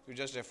reach, you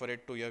just refer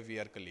it to your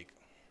VR colleague.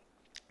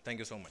 Thank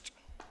you so much.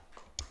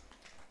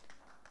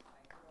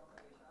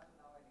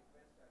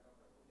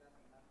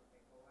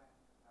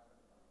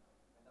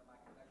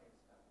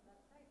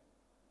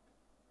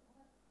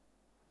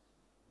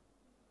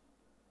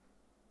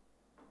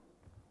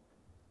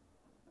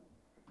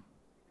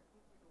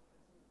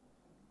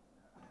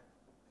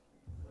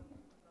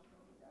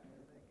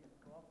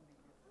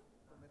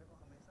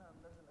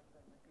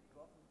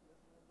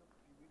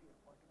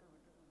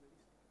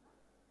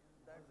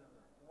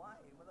 Why?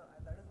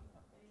 That is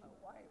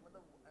why?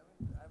 I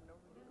mean, I've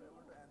never been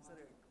able to answer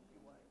it.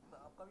 Why?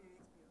 आपका भी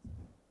experience.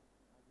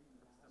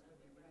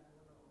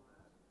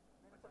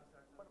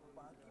 पर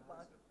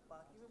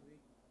बाकी में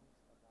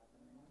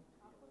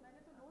आपको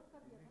मैंने तो note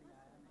कर दिया था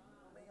ना.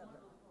 नहीं आता.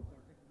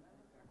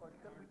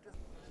 Cortical vitreous.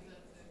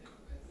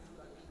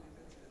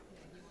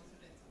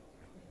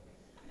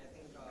 I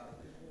think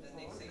the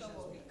next session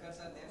speakers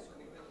are there, so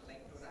we will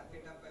like to wrap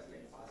it up a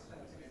bit faster.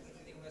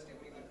 Request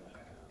everyone to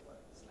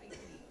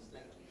slightly.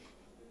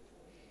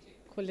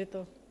 खोले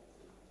तो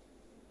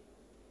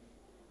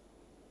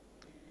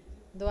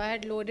though I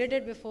had loaded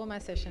it before my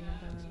session.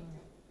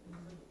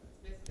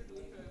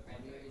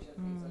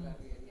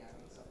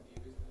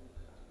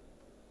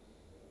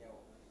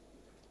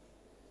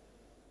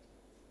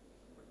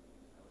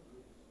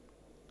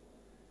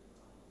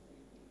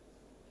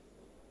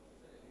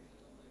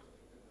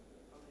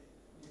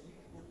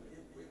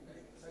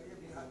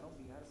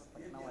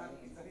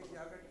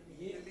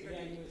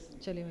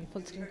 चलिए मैं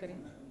full screen करें.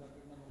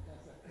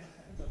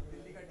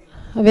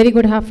 A very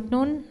good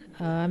afternoon.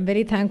 I'm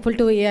very thankful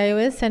to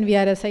AIOS and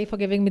VRSI for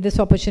giving me this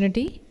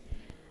opportunity.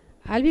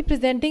 I'll be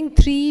presenting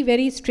 3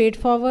 very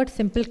straightforward,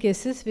 simple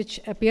cases which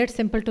appeared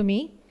simple to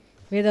me.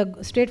 with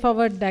a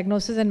straightforward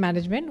diagnosis and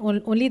management.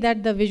 Only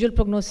that the visual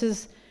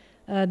prognosis,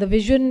 the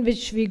vision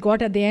which we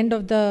got at the end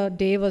of the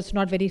day was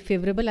not very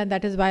favorable, and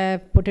that is why I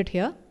put it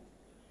here.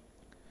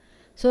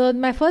 So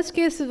my first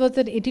case was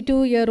an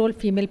 82-year-old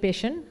female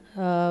patient,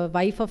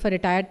 wife of a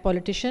retired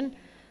politician,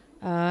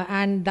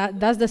 and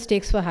thus the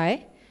stakes were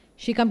high.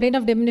 She complained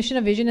of diminution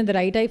of vision in the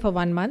right eye for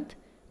 1 month,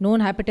 known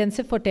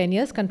hypertensive for 10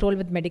 years, controlled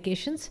with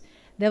medications.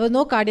 There was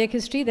no cardiac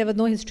history, there was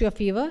no history of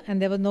fever,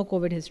 and there was no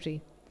COVID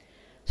history.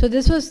 So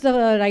this was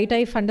the right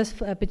eye fundus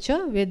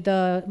picture with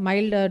the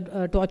mild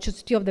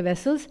tortuosity of the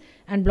vessels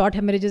and blood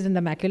hemorrhages in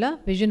the macula.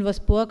 Vision was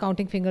poor,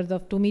 counting fingers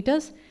of 2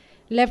 meters.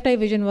 Left eye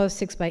vision was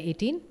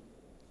 6/18.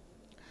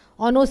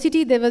 On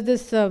OCT, there was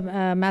this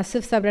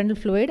massive subretinal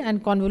fluid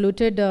and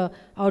convoluted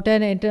outer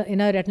and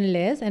inner retinal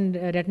layers and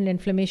retinal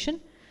inflammation.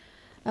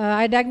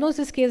 I diagnosed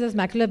this case as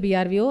macular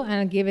BRVO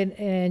and gave an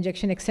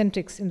injection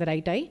eccentrics in the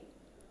right eye.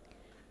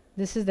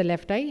 This is the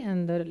left eye,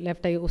 and the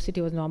left eye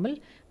OCT was normal.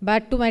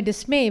 But to my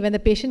dismay, when the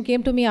patient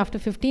came to me after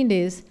 15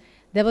 days,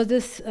 there was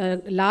this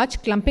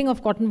large clumping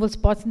of cotton wool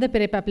spots in the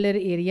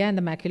peripapillary area and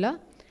the macula.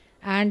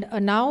 And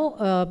now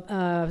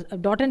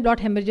dot and blot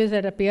hemorrhages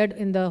that appeared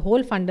in the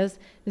whole fundus,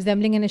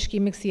 resembling an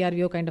ischemic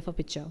CRVO kind of a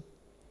picture.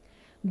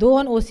 Though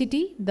on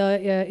OCT, the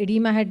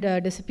edema had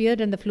disappeared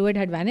and the fluid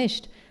had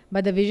vanished,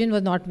 but the vision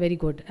was not very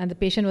good, and the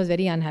patient was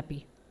very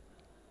unhappy.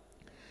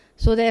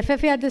 So the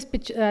FFA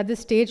at this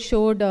stage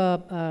showed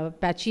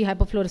patchy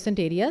hypofluorescent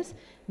areas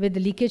with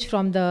leakage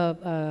from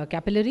the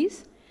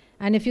capillaries.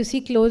 And if you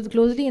see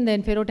closely in the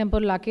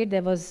inferotemporal arcade,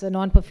 there was a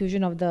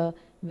non-perfusion of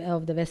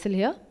the vessel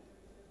here.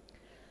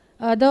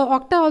 The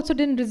octa also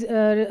didn't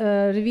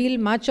reveal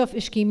much of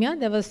ischemia.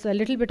 There was a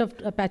little bit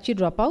of patchy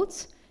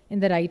dropouts in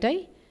the right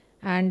eye,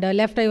 and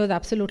left eye was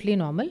absolutely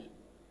normal.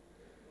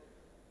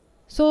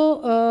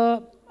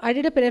 So I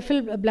did a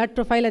peripheral blood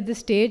profile at this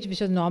stage,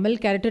 which was normal.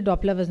 Carotid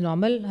Doppler was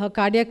normal. Her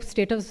cardiac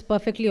status was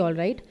perfectly all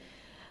right.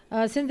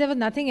 Since there was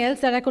nothing else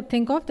that I could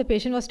think of, the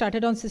patient was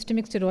started on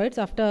systemic steroids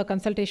after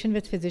consultation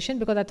with physician,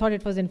 because I thought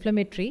it was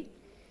inflammatory.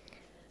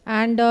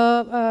 And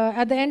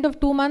at the end of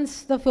 2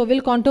 months, the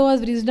foveal contour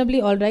was reasonably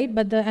all right,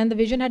 but the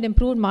vision had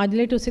improved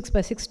marginally to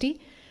 6/60.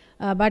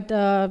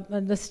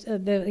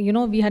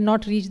 We had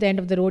not reached the end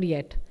of the road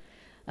yet.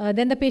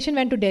 Then the patient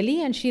went to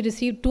Delhi, and she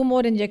received 2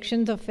 more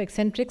injections of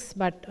eccentrics,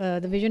 but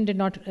the vision did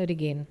not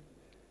regain.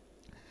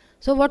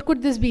 So what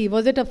could this be?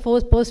 Was it a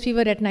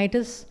post-fever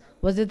retinitis?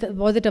 Was it a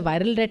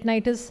viral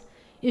retinitis?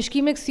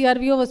 Ischemic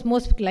CRVO was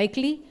most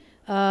likely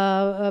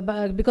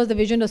because the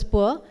vision was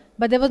poor,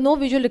 but there was no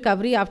visual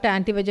recovery after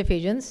anti-VEGF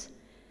agents.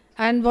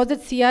 And was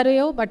it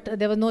CRAO, but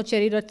there was no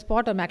cherry red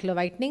spot or macular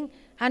whitening,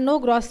 and no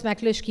gross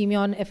macular ischemia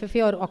on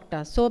FFA or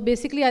octa. So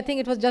basically, I think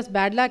it was just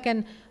bad luck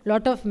and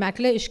lot of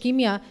macular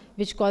ischemia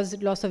which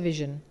caused loss of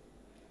vision.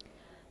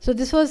 So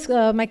this was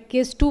my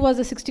case 2 was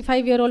a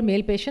 65-year-old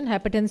male patient,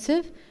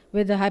 hypertensive,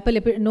 with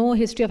no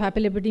history of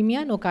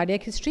hyperlipidemia, no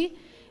cardiac history.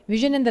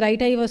 Vision in the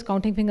right eye was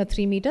counting finger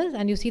 3 meters,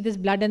 and you see this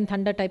blood and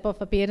thunder type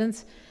of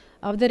appearance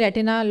of the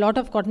retina, lot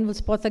of cotton wool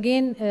spots,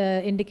 again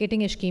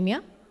indicating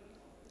ischemia.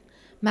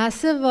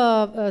 Massive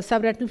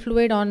subretinal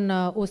fluid on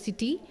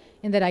OCT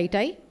in the right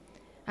eye.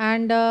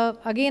 And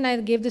again, I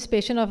gave this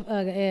patient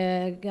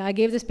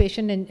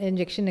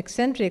injection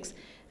eccentrics,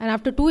 and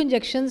after 2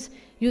 injections,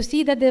 you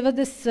see that there was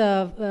this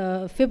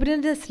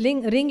fibrinous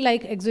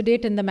ring-like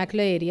exudate in the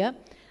macular area,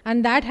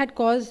 and that had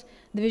caused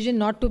the vision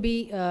not to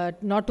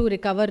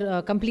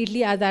recover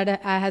completely as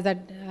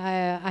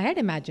I had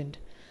imagined.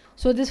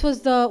 So this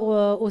was the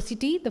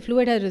OCT. The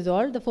fluid had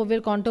resolved. The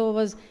foveal contour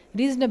was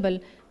reasonable,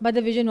 but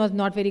the vision was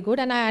not very good,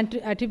 and I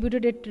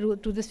attributed it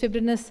to this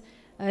fibrinous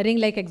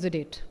ring-like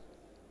exudate.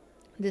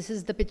 This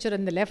is the picture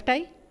in the left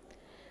eye.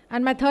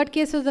 And my third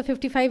case was a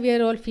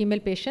 55-year-old female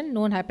patient,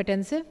 known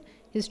hypertensive,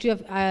 history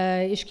of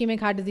ischemic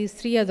heart disease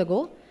 3 years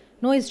ago,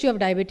 no history of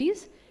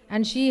diabetes,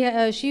 and she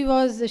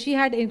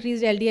had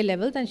increased LDL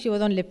levels, and she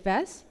was on lip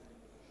vas.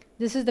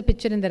 This is the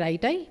picture in the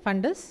right eye,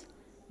 fundus.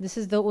 This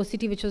is the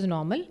OCT, which was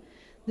normal.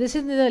 This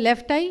is the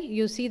left eye.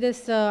 You see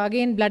this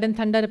again blood and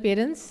thunder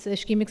appearance,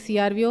 ischemic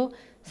CRVO,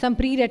 some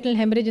pre-retinal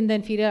hemorrhage in the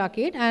inferior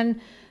arcade, and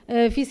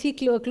if you see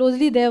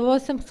closely, there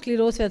was some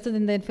sclerosed vessels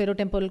in the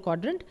inferotemporal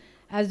quadrant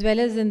as well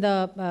as in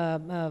the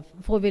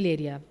foveal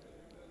area.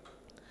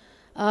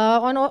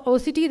 On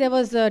OCT, there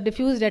was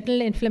diffuse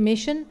retinal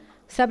inflammation,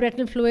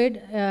 subretinal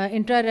fluid,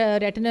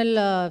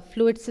 intraretinal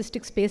fluid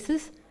cystic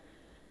spaces,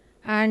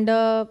 and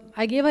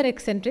I gave her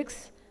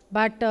eccentrics,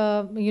 but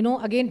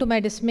again to my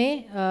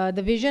dismay,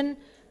 the vision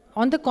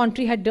on the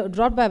contrary had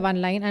dropped by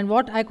 1 line, and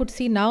what I could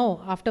see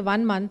now after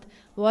 1 month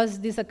was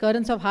this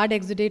occurrence of hard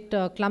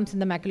exudate clumps in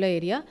the macular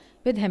area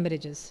with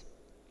hemorrhages.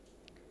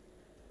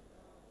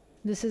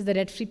 This is the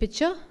red-free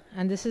picture,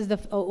 and this is the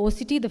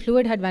OCT. The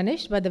fluid had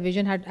vanished, but the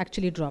vision had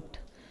actually dropped.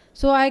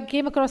 So I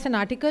came across an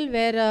article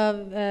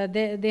where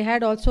they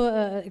had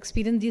also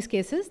experienced these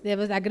cases. There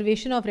was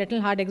aggravation of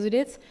retinal hard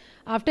exudates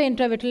after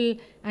intravitreal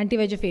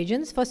anti-VEGF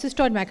agents for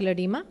cystoid macular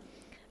edema.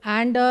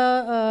 And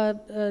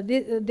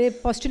they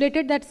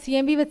postulated that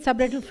CMV with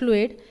subretinal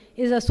fluid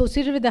is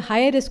associated with a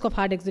higher risk of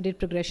hard exudate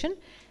progression.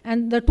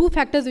 And the two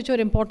factors which were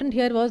important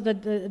here was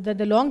that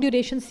the long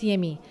duration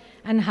CME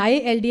and high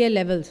LDL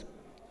levels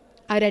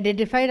are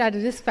identified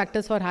as risk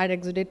factors for hard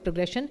exudate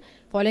progression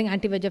following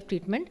anti-VEGF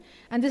treatment.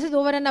 And this is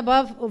over and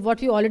above what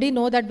we already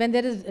know, that when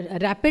there is a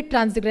rapid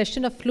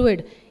transgression of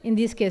fluid in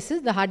these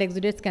cases, the hard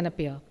exudates can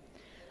appear.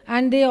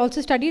 And they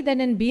also studied that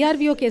in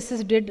BRVO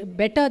cases did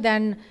better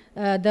than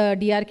the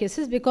DR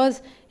cases,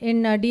 because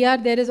in DR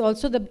there is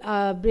also the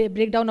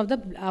breakdown of the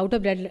outer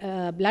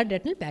blood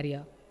retinal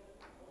barrier.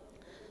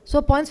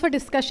 So points for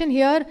discussion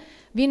here,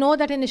 we know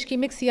that in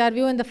ischemic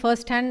CRVO in the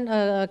first hand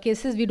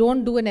cases we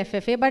don't do an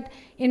FFA, but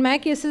in my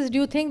cases, do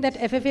you think that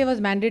FFA was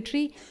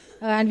mandatory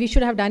and we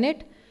should have done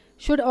it?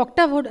 Should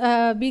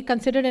OCTA be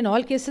considered in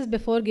all cases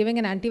before giving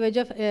an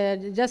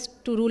anti-VEGF,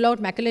 just to rule out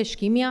macular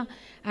ischemia?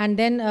 And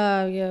then,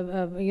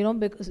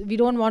 because we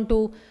don't want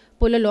to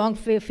pull a long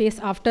face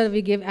after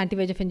we give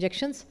anti-VEGF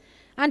injections.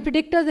 And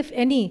predictors, if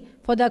any,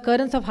 for the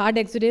occurrence of hard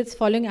exudates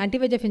following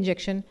anti-VEGF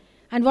injection,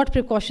 and what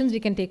precautions we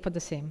can take for the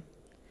same.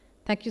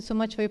 Thank you so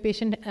much for your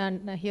patient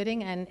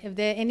hearing. And if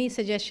there are any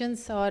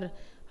suggestions or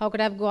how could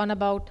I have gone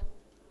about,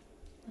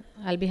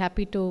 I'll be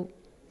happy to.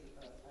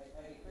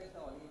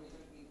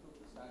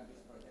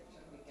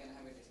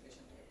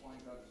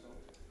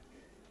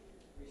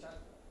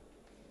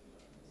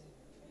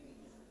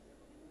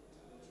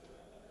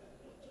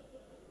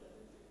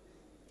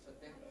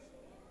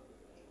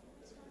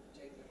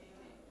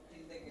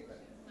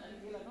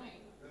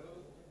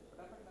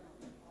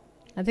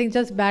 I think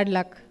just bad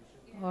luck,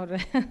 or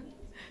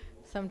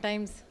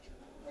sometimes.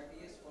 But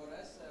yes, for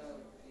us,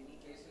 any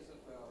cases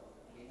of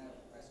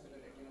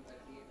vascular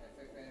retinopathy,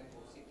 FFA and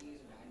OCT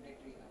is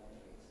mandatory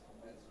nowadays.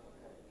 That's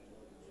what we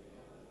do.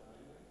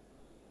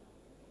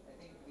 I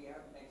think we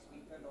have next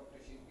speaker, Dr.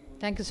 Shilpi.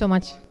 Thank you so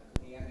much.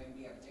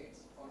 ARMD updates.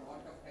 For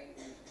want of time,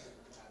 we have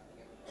here.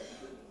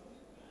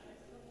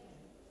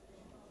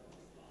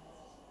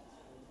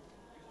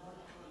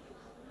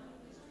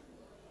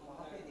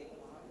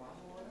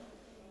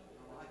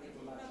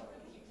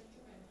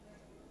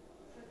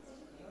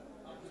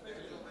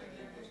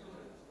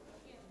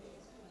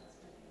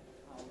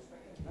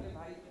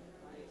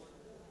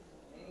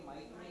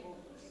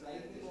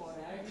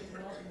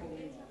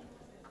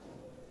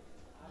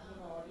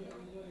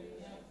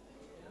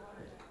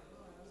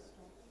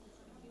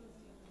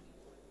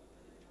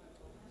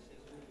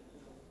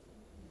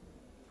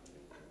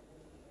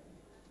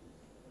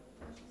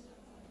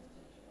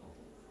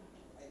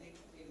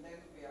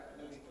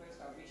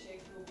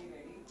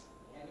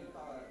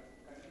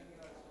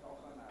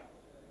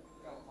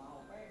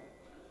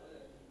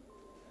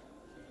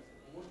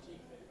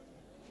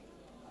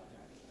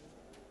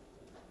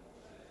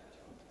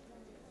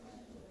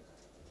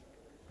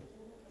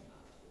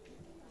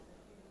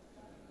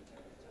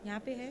 यहाँ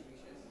पे है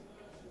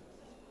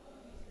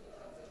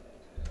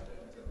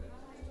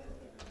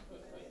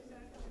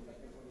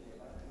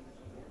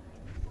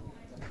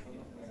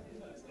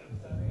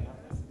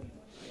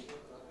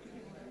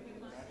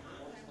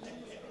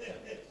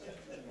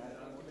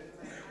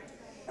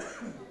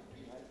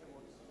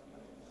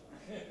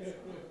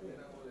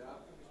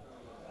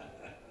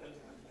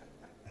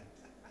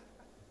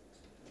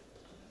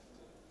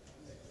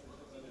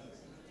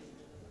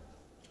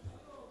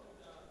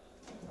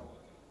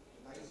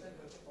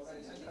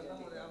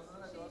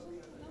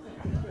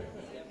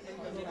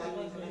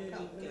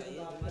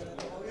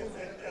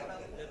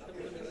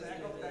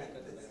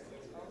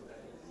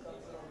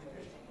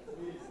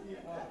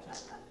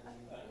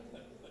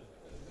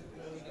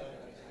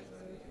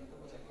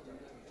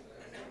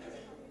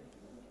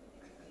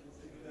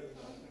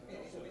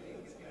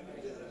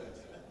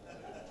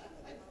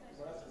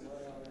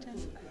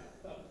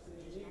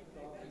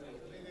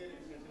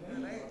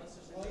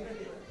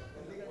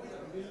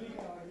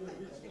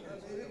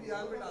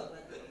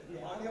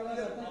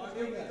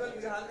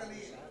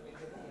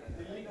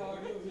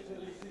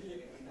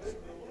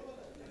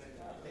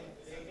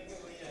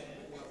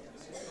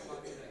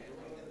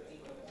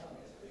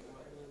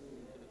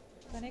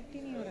connect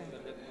ही नहीं हो रहा है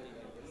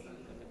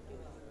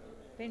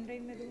pen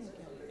drive में दूँ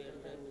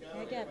क्या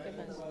है क्या आपके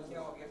पास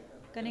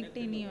कनेक्ट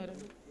ही नहीं हो रहा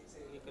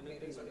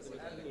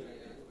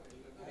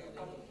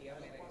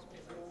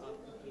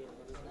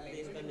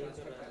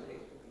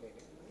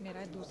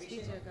मेरा दूसरी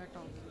जगह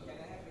टॉप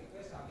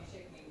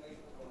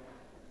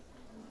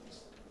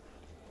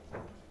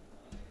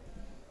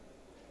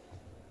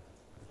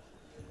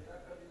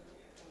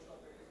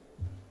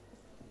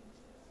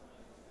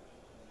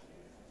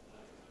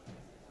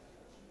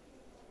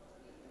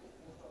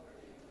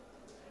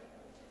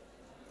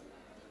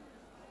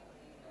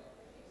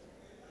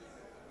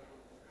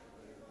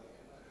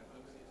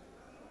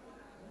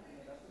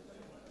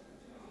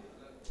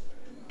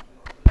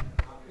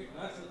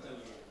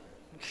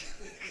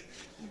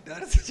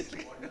डर से चल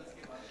गया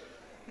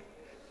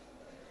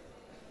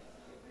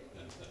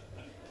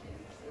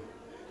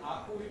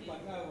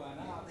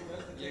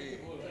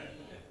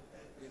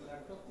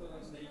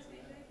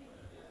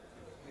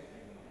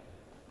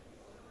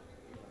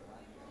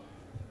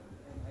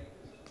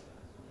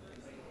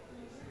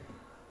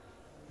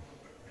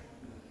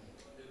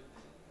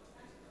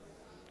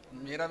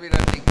मेरा भी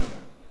रन नहीं कर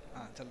रहा।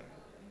 हाँ चल रहा है।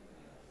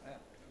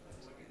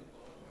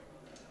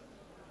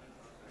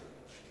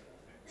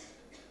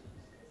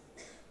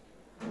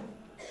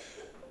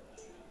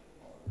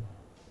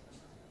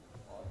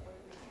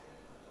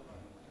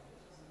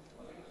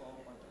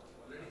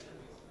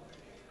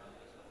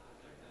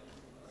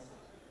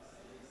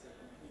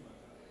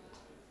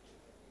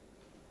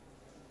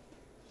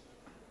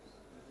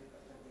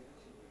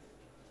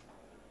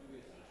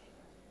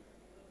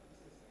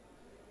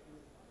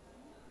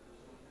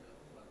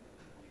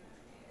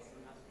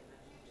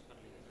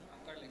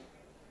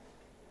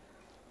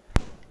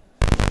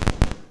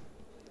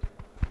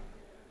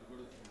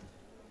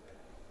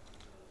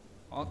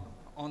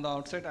 On the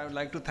outset, I would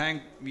like to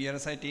thank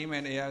VRSI team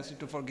and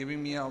AIOCMTC for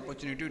giving me an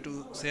opportunity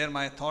to share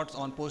my thoughts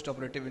on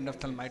post-operative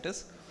endophthalmitis.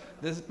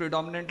 This is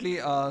predominantly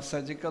a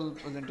surgical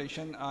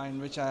presentation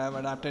in which I have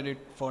adapted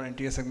it for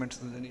anterior segment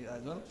surgery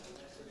as well.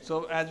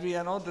 So as we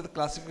know, the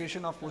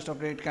classification of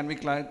post-operative can be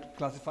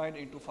classified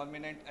into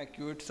fulminant,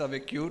 acute,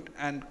 subacute,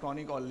 and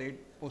chronic or late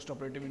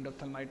post-operative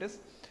endophthalmitis.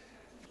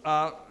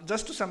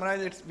 Just to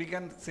summarize it, we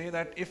can say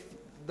that if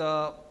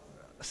the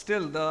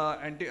still the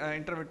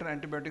intravitreal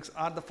antibiotics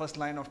are the first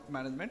line of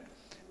management,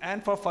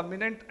 and for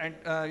fulminant, and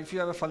if you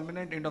have a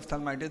fulminant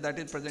endophthalmitis that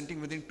is presenting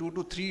within 2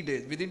 to 3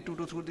 days,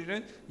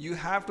 you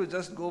have to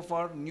just go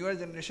for newer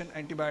generation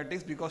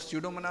antibiotics, because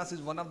Pseudomonas is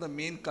one of the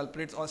main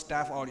culprits or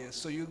staph aureus.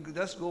 So you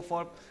just go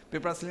for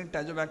piperacillin,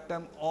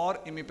 tazobactam or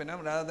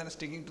imipenem rather than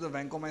sticking to the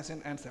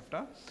vancomycin and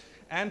Cefta.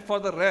 And for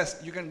the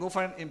rest, you can go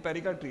for an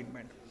empirical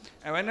treatment.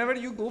 And whenever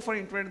you go for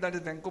intervention that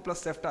is Vanco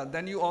plus Cefta,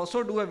 then you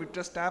also do a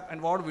vitreous tap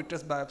and ward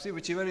vitreous biopsy,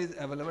 whichever is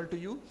available to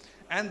you.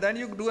 And then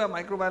you do a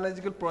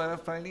microbiological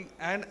profiling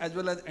and as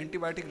well as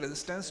antibiotic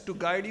resistance to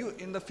guide you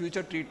in the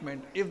future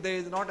treatment if there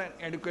is not an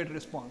adequate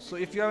response. So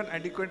if you have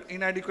an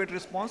inadequate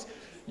response,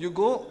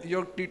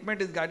 your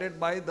treatment is guided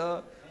by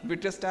the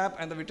vitreous tap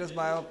and the vitreous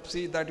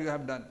biopsy that you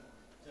have done.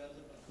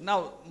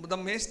 Now,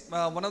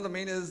 one of the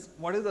main is,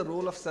 what is the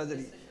role of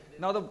surgery?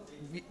 Now the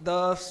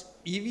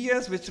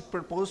EVS which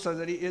proposed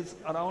surgery is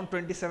around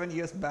 27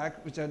 years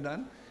back, which are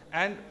done,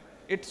 and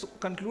it's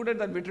concluded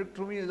that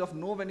vitrectomy is of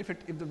no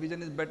benefit if the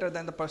vision is better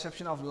than the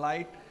perception of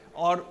light,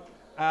 or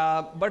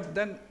but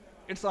then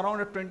it's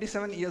around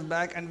 27 years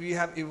back, and we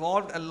have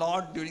evolved a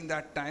lot during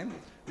that time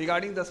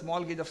regarding the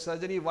small gauge of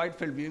surgery, wide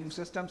field viewing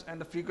systems, and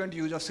the frequent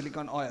use of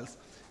silicone oils.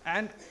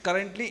 And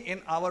currently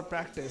in our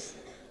practice,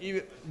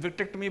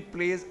 vitrectomy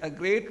plays a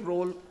great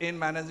role in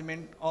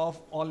management of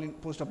all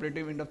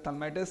post-operative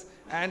endophthalmitis.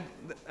 And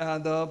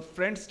the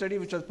French study,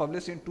 which was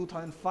published in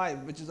 2005,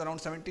 which is around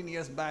 17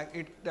 years back,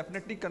 it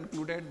definitely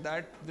concluded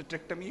that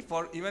vitrectomy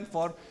even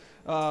for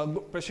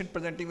patient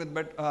presenting with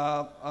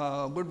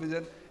good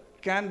vision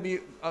can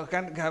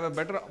have a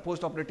better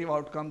post-operative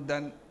outcome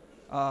than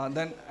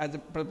as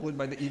proposed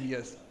by the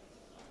EVS.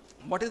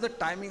 What is the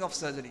timing of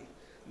surgery?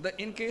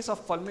 In case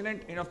of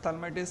fulminant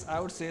endophthalmitis, I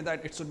would say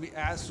that it should be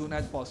as soon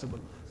as possible.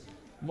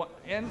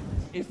 And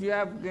if you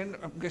have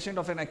a patient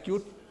of an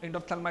acute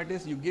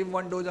endophthalmitis, you give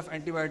 1 dose of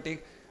antibiotic,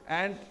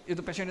 and if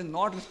the patient is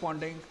not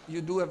responding,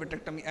 you do a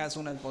vitrectomy as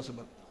soon as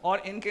possible. Or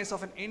in case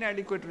of an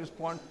inadequate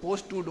response,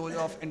 post 2 doses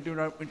of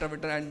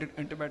intravitreal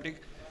antibiotic,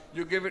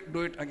 you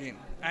do it again.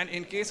 And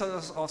in case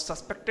of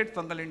suspected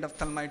fungal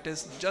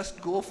endophthalmitis, just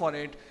go for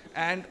it,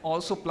 and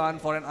also plan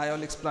for an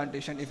IOL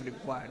explantation if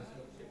required.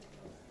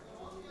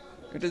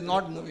 It is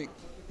not moving.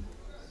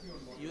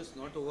 Use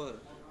not over.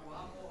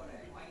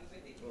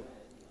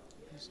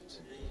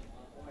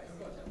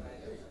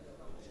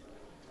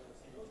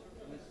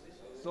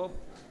 So,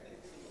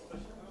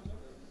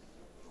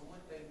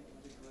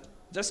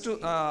 just to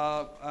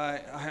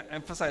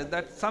emphasize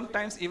that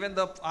sometimes even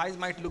the eyes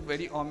might look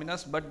very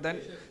ominous, but then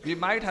we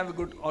might have a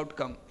good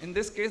outcome. In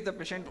this case, the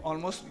patient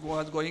almost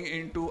was going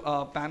into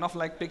a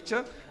Panoff-like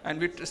picture, and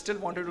we still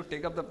wanted to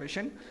take up the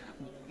patient.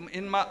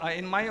 In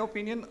my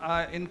opinion,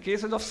 in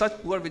cases of such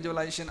poor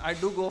visualization, I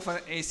do go for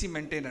an AC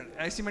maintainer.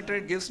 AC maintainer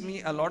gives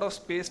me a lot of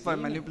space for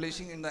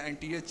manipulation in the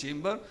anterior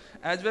chamber,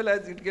 as well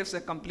as it gives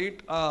a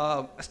complete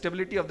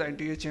stability of the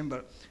anterior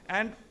chamber.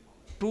 And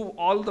to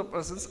all the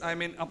process, I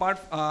mean,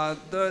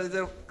 there is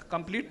a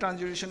complete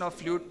transmission of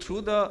fluid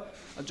through the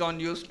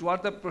jaundice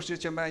towards the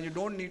posterior chamber, and you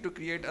don't need to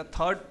create a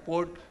third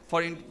port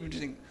for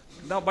infusing.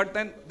 Now, but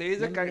then there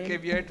is a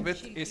caveat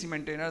with AC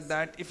maintainer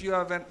that if you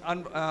have an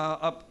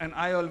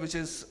IOL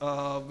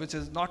which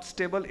is not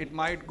stable, it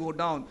might go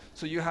down.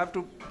 So you have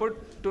to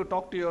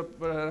talk to your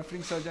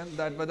referring surgeon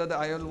that whether the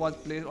IOL was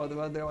placed or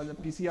whether there was a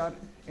PCR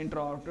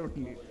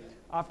intraorally.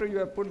 After you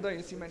have put the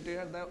AC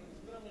maintainer,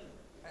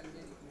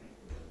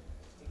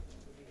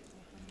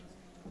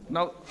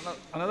 now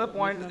another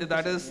point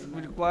that is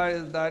required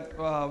is that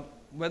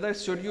whether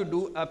should you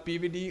do a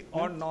PVD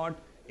or not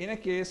in a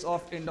case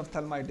of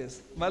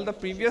endophthalmitis. Well, the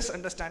previous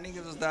understanding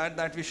is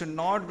that we should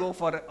not go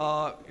for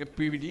a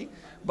PVD,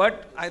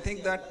 but I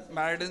think that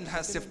paradigm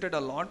has shifted a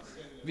lot.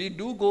 We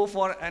do go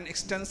for an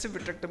extensive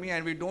vitrectomy,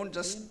 and we don't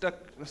just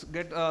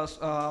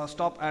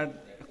stop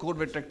at core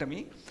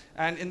vitrectomy.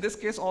 And in this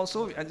case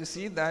also, as you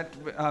see that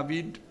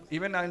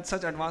even in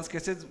such advanced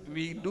cases,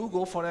 we do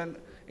go for an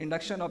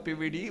induction of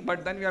PVD,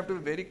 but then we have to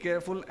be very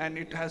careful, and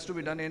it has to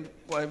be done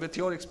with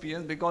your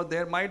experience, because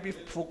there might be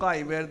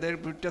foci where their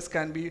vitreous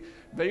can be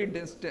very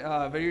dense,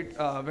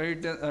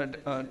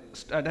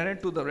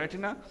 adherent to the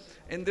retina.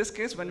 In this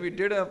case, when we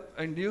did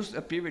induce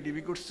a PVD,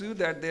 we could see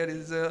that there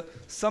is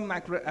some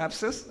macro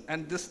abscess,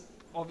 and this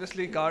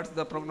obviously guards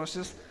the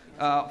prognosis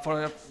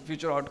for a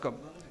future outcome.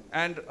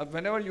 And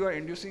whenever you are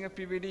inducing a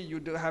PVD, you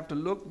do have to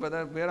look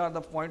where are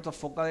the points of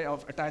foci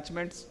of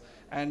attachments.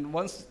 And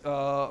once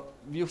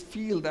you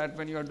feel that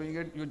when you are doing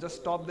it, you just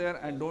stop there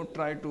and don't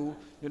try to,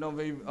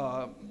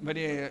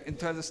 very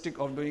enthusiastic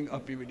of doing a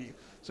PVD.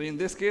 So in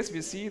this case,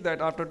 we see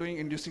that after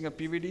inducing a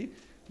PVD,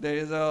 there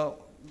is a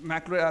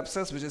macro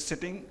abscess which is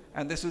sitting,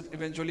 and this will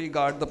eventually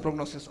guard the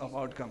prognosis of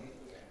outcome.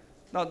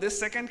 Now this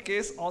second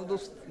case, although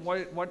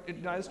what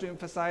it tries to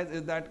emphasize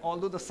is that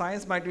although the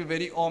signs might be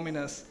very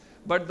ominous,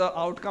 but the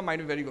outcome might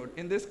be very good.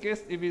 In this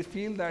case, if we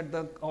feel that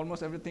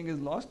almost everything is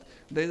lost,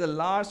 there is a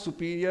large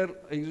superior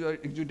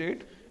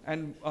exudate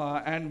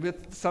and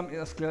with some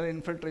scleral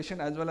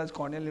infiltration as well as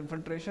corneal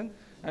infiltration.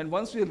 And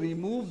once we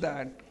remove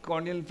that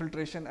corneal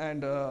infiltration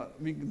and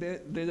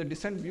there is a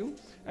descent view.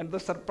 And the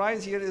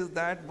surprise here is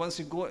that once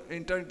you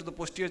enter into the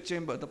posterior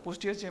chamber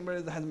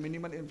has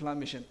minimal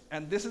inflammation.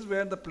 And this is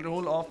where the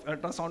role of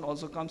ultrasound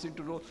also comes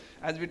into role,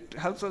 as it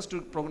helps us to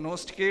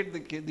prognosticate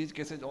these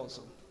cases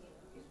also.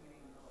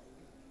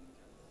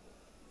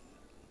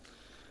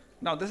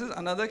 Now this is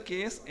another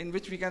case in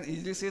which we can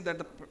easily say that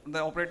the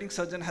operating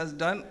surgeon has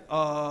done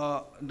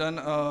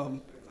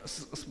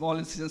small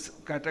incision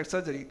cataract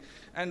surgery,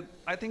 and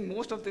I think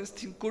most of these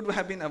things could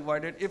have been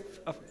avoided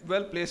if a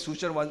well-placed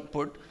suture was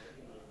put.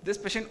 This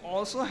patient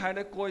also had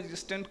a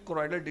coexistent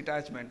choroidal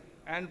detachment,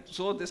 and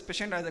so this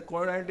patient has a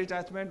choroidal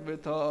detachment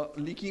with a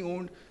leaking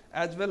wound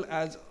as well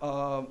as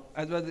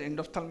the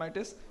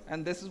endophthalmitis,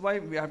 and this is why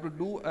we have to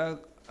do a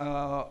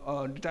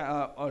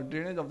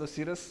drainage of the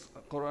serous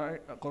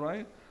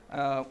choroid.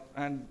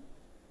 And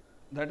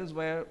that is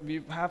where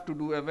we have to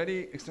do a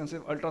very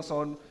extensive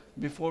ultrasound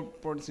before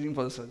proceeding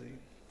for the surgery.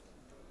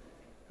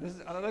 This is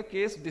another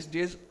case. These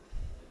days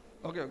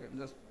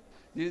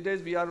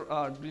we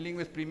are dealing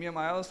with premium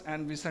IOS,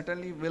 and we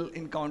certainly will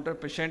encounter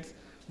patients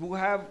who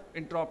have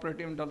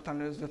intraoperative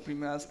endophthalmitis with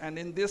premium IOS, and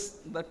in this,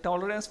 the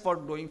tolerance for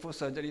going for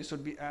surgery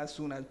should be as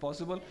soon as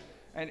possible.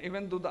 And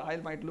even though the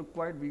IOL might look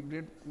quite weak,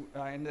 in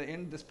the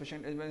end, this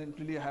patient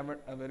eventually have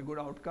a very good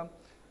outcome.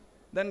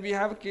 Then we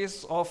have a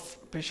case of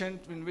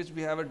patient in which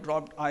we have a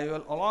dropped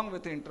IOL along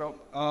with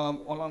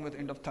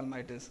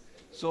endophthalmitis.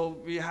 So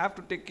we have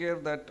to take care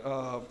that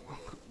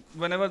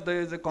whenever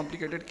there is a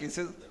complicated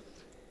cases.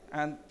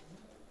 And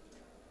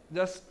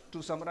just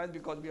to summarize,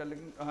 because we are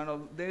looking,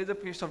 there is a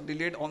case of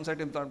delayed onset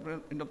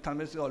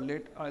endophthalmitis or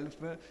late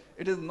IOL.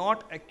 It is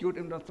not acute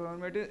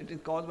endophthalmitis. It is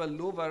caused by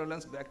low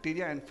virulence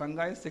bacteria and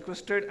fungi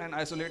sequestered and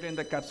isolated in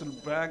the capsule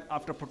bag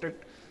after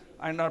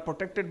are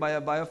protected by a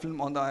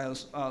biofilm on the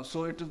IOS.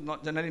 So it is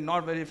generally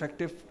not very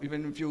effective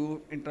even if you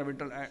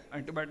intravitreal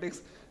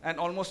antibiotics. And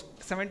almost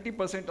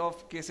 70%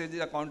 of cases is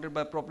accounted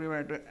by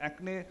proprietary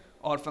acne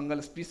or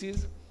fungal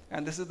species.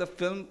 And this is the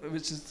film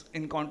which is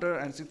encountered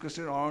and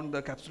sequestered around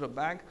the capsular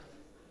bag.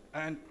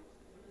 And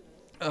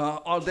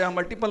or there are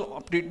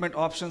multiple treatment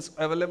options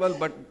available,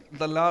 but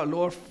the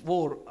lower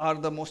 4 are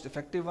the most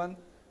effective one.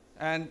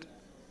 And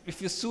if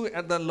you see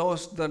at the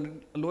lowest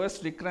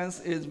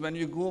recurrence is when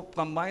you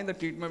combine the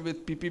treatment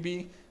with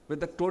PPB with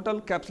the total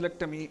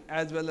capsulectomy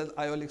as well as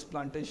IOL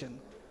explantation.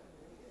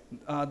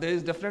 There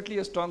is definitely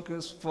a strong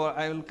case for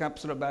IOL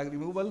capsular bag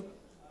removal,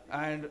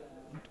 and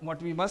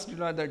what we must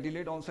realize that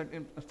delayed onset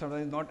is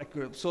not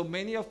accurate. So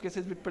many of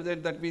cases we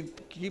present that we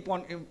keep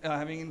on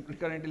having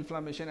recurrent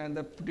inflammation, and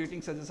the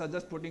treating surgeons are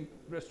just putting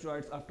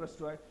steroids after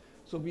steroid.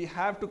 So we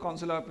have to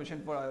counsel our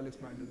patient for IOL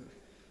explantation.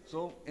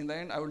 So in the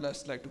end, I would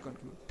just like to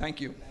conclude. Thank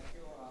you. Thank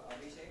you,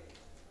 Abhishek.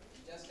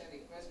 Just a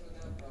request to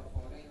the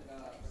following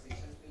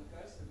session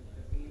speakers.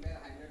 We were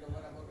handed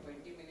over about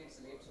 20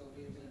 minutes late, so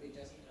we will be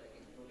just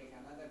including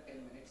another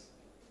 10 minutes.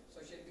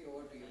 So she'll be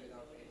over to you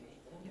without any.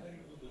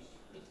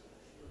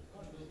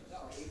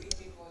 No,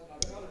 ABP was not.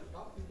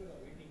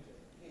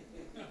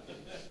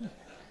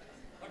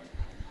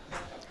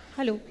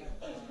 Hello.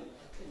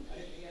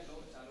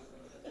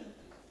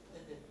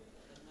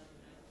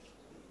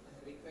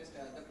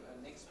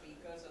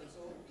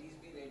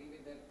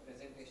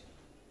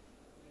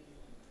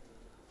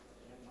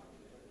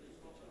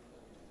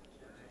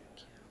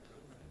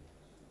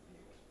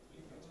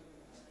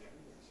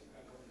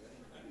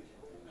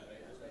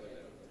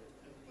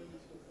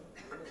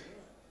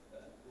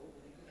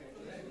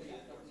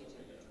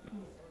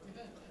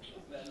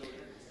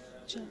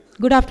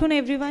 Good afternoon,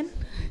 everyone.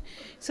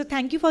 So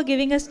thank you for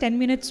giving us 10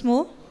 minutes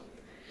more.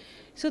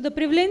 So the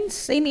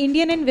prevalence in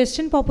Indian and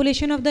Western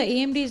population of the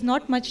AMD is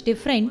not much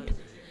different.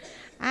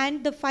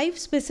 And the 5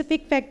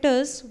 specific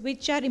factors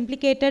which are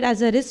implicated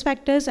as a risk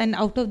factors, and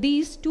out of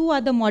these, 2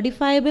 are the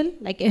modifiable,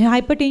 like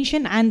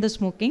hypertension and the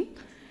smoking.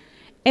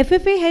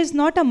 FFA has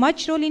not a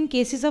much role in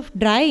cases of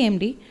dry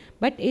AMD,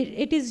 but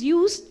it is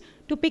used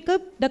to pick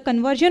up the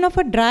conversion of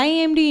a dry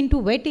AMD into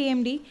wet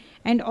AMD,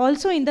 and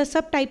also in the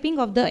subtyping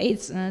of the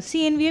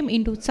CNVM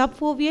into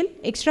subfoveal,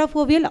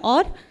 extrafoveal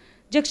or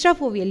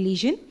juxtafoveal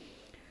lesion.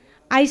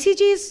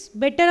 ICG is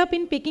better up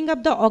in picking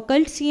up the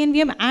occult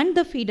CNVM and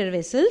the feeder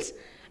vessels,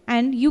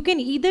 and you can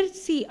either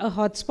see a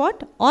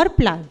hotspot or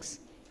plugs.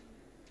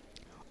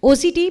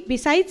 OCT,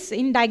 besides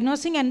in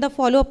diagnosing and the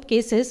follow-up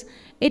cases,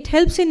 it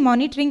helps in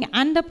monitoring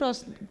and the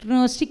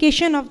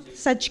prognostication of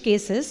such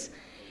cases.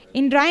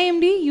 In dry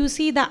AMD, you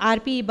see the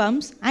RPE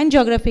bumps and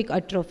geographic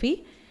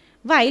atrophy,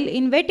 while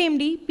in wet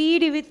AMD,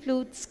 PED with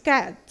fluids,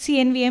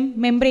 CNVM,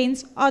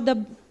 membranes or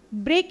the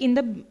break in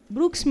the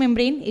Brooks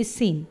membrane is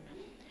seen.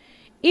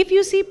 If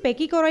you see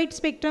pachychoroid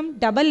spectrum,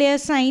 double layer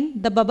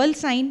sign, the bubble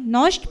sign,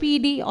 notched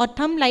PED or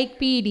thumb-like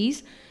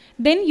PEDs,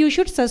 then you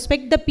should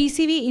suspect the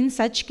PCV in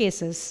such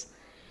cases.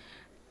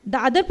 The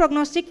other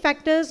prognostic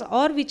factors,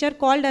 or which are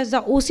called as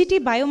the OCT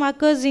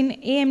biomarkers in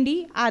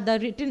AMD, are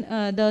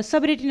the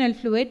subretinal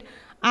fluid,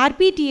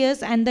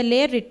 RPTS and the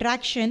layer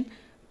retraction,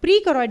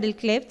 prechoroidal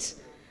clefts,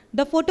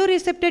 the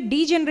photoreceptor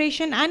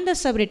degeneration and the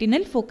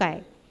subretinal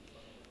foci.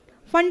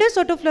 Fundus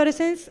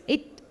autofluorescence,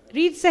 it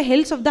reads the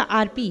health of the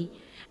RP,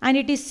 and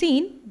it is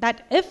seen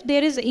that if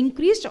there is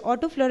increased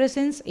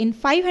autofluorescence in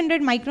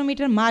 500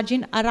 micrometer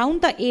margin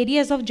around the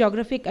areas of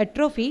geographic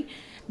atrophy,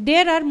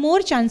 there are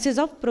more chances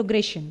of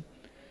progression.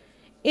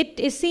 It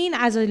is seen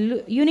as a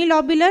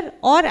unilobular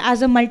or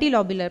as a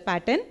multilobular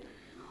pattern.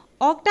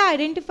 OCTA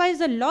identifies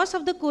the loss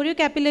of the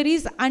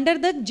choriocapillaries under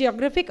the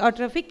geographic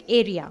atrophic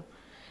area.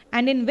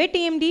 And in wet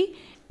AMD,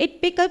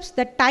 it picks up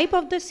the type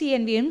of the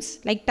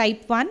CNVMs, like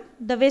type 1.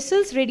 The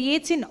vessels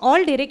radiates in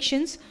all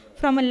directions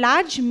from a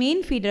large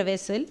main feeder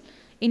vessel.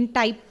 In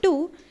type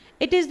 2,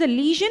 it is the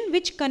lesion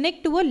which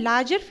connect to a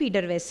larger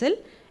feeder vessel.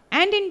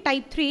 And in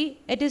type 3,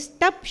 it is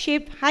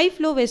tub-shaped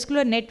high-flow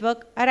vascular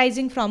network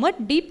arising from a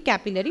deep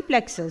capillary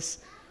plexus.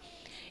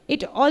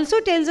 It also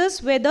tells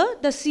us whether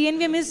the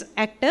CNVM is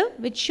active,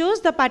 which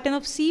shows the pattern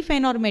of C.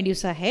 fin or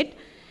medusa head.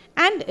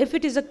 And if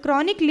it is a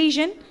chronic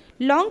lesion,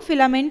 long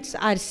filaments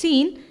are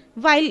seen,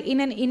 while in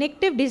an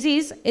inactive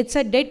disease, it's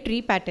a dead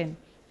tree pattern.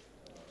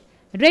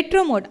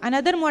 Retro mode,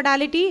 another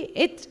modality,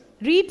 it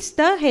reads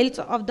the health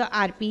of the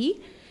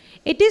RPE.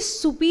 It is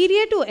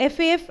superior to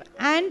FAF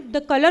and the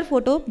color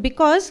photo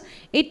because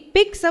it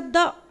picks up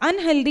the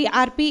unhealthy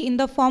RP in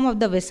the form of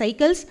the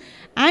vesicles,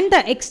 and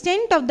the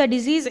extent of the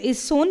disease is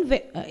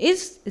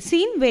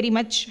seen very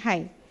much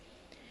high.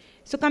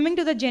 So coming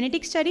to the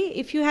genetic study,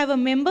 if you have a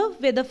member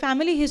with a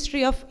family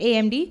history of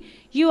AMD,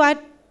 you are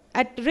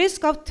at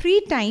risk of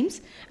 3 times,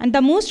 and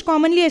the most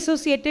commonly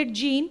associated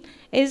gene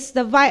is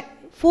the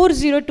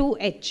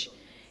 402H.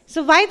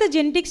 So why the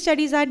genetic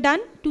studies are done?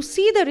 To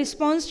see the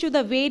response to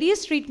the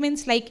various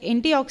treatments like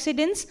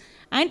antioxidants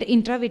and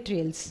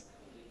intravitreals.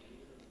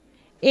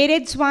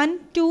 AREDS 1,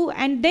 2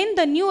 and then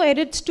the new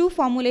AREDS 2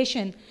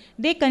 formulation,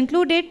 they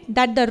concluded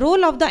that the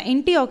role of the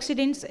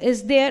antioxidants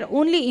is there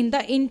only in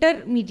the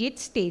intermediate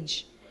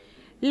stage.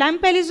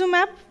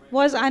 Lampalizumab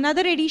was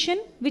another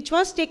addition which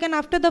was taken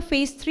after the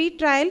phase 3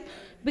 trial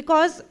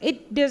because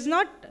it does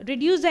not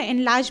reduce the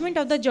enlargement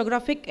of the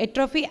geographic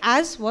atrophy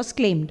as was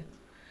claimed.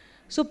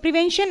 So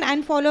prevention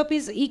and follow-up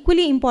is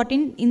equally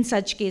important in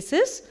such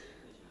cases.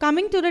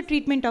 Coming to the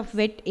treatment of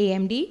wet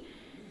AMD,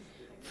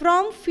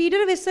 from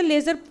feeder vessel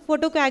laser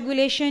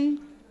photocoagulation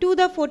to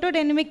the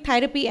photodynamic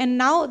therapy and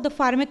now the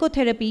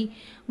pharmacotherapy,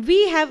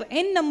 we have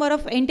n number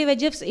of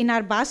anti-VEGFs in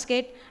our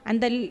basket, and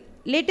the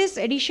latest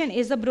addition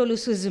is the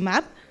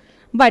brolucizumab.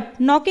 But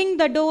knocking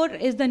the door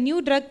is the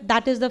new drug,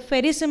 that is the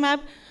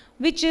faricimab,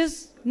 which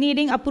is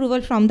needing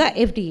approval from the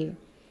FDA.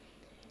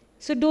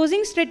 So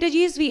dosing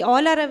strategies, we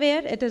all are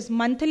aware, it is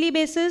monthly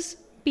basis,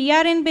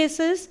 PRN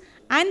basis,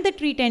 and the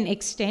treat and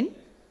extend.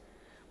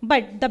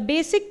 But the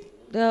basic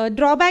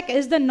drawback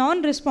is the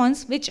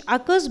non-response which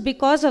occurs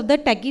because of the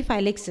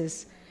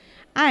tachyphylaxis.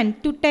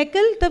 And to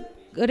tackle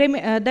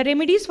the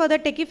remedies for the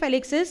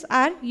tachyphylaxis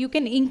are, you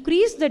can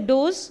increase the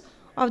dose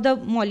of the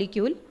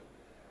molecule,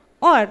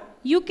 or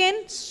you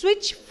can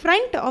switch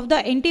front of the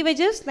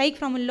anti-VEGFs, like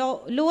from a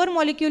lower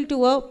molecule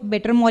to a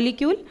better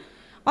molecule,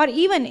 or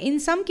even in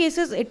some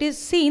cases it is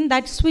seen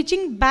that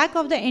switching back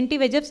of the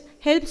anti-VEGFs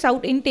helps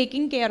out in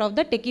taking care of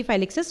the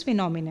tachyphylaxis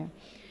phenomena.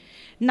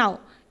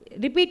 Now,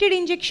 repeated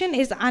injection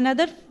is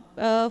another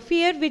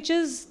fear which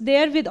is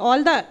there with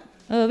all the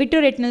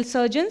vitreoretinal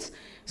surgeons.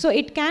 So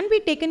it can be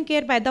taken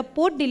care by the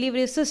port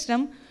delivery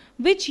system,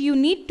 which you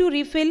need to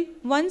refill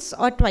once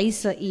or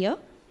twice a year.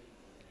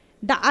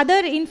 The other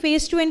in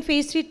phase 2 and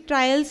phase 3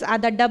 trials are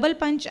the double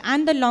punch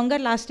and the longer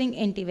lasting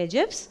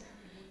anti-VEGFs.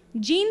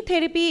 Gene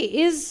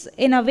therapy is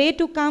in a way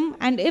to come,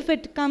 and if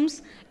it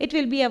comes, it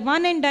will be a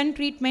one and done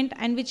treatment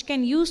and which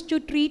can use to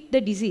treat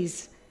the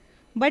disease.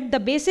 But the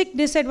basic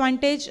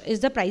disadvantage is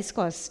the price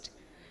cost.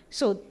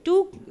 So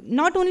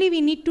not only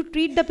we need to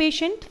treat the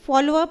patient,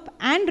 follow-up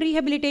and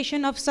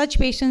rehabilitation of such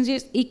patients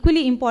is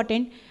equally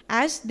important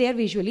as they are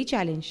visually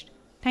challenged.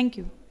 Thank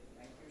you.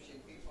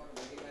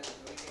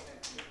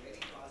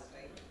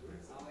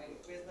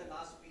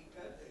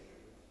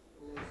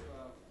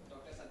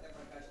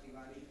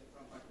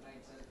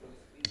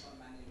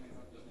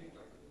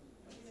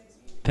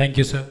 Thank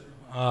you, sir.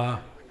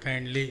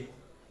 Kindly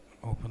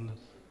open this.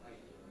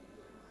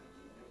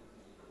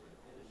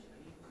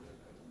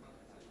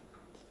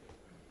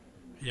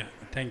 Yeah,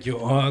 thank you.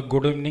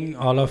 Good evening,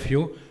 all of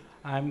you.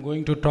 I'm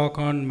going to talk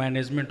on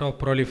management of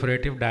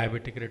proliferative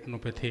diabetic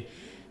retinopathy.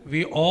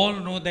 We all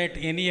know that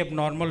any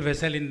abnormal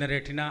vessel in the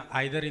retina,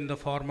 either in the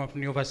form of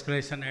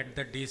neovascularization at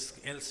the disc,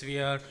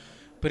 elsewhere,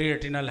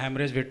 pre-retinal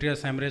hemorrhage,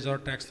 vitreous hemorrhage, or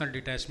tractional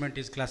detachment,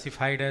 is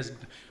classified as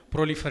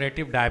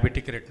proliferative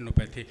diabetic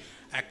retinopathy.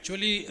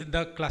 Actually,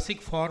 the classic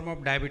form of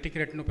diabetic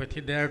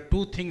retinopathy, there are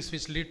two things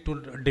which lead to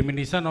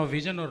diminution of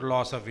vision or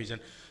loss of vision.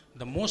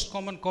 The most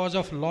common cause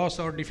of loss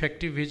or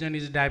defective vision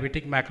is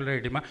diabetic macular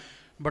edema,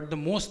 but the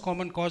most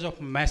common cause of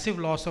massive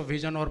loss of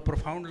vision or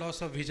profound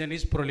loss of vision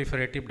is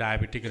proliferative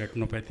diabetic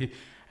retinopathy.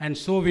 And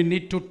so we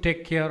need to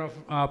take care of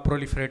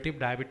proliferative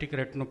diabetic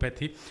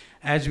retinopathy.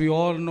 As we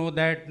all know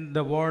that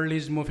the world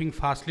is moving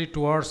fastly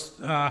towards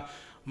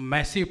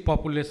massive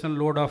population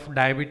load of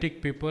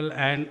diabetic people,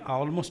 and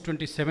almost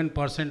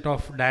 27%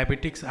 of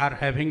diabetics are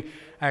having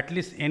at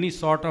least any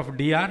sort of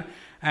DR,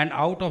 and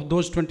out of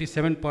those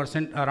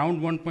 27%,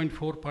 around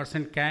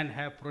 1.4% can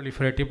have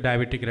proliferative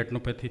diabetic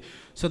retinopathy.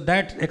 So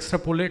that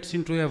extrapolates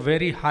into a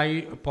very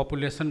high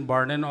population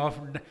burden of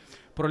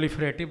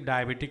proliferative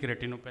diabetic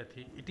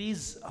retinopathy. It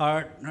is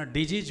a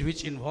disease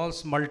which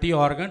involves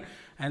multi-organ,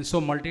 and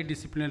so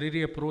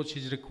multidisciplinary approach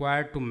is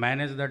required to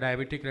manage the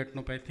diabetic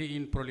retinopathy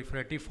in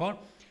proliferative form.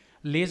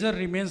 Laser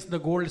remains the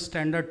gold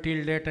standard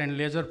till date, and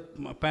laser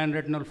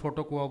panretinal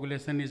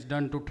photocoagulation is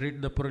done to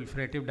treat the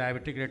proliferative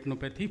diabetic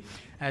retinopathy.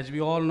 As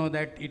we all know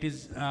that it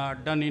is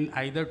done in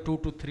either 2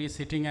 to 3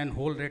 sitting, and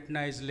whole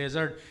retina is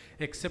lasered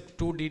except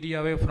 2 dd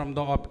away from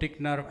the optic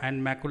nerve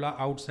and macula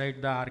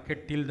outside the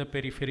arcade till the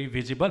periphery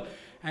visible.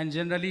 And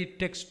generally it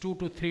takes 2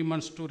 to 3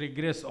 months to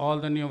regress all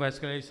the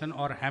neovascularization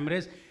or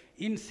hemorrhage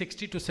in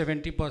 60 to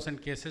 70%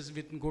 cases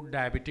with good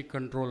diabetic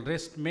control.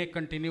 Rest may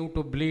continue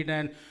to bleed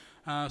and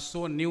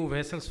so new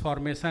vessels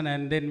formation,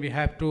 and then we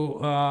have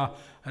to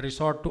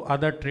resort to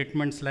other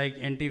treatments like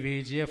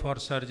anti-VEGF or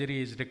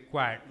surgery is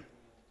required.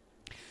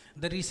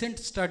 The recent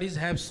studies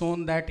have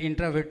shown that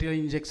intravitreal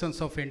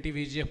injections of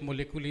anti-VEGF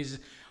molecule is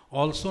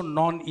also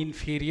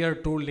non-inferior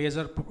to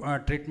laser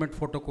treatment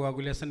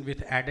photocoagulation,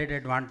 with added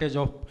advantage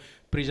of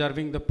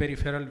preserving the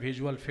peripheral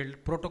visual field.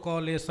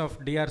 Protocols of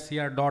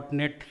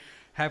drcr.net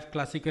have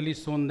classically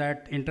shown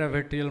that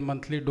intravitreal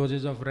monthly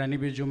doses of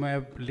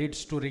ranibizumab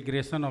leads to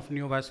regression of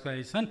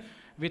neovascularization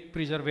with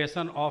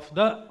preservation of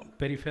the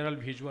peripheral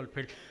visual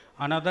field.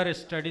 Another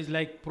studies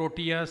like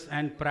Proteus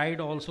and Pride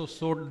also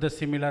showed the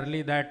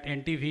similarly that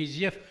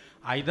anti-VEGF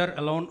either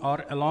alone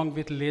or along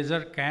with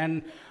laser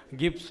can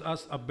gives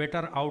us a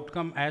better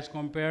outcome as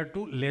compared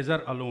to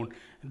laser alone.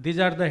 These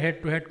are the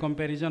head-to-head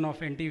comparison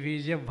of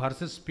anti-VEGF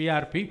versus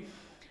PRP.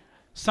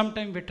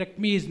 Sometimes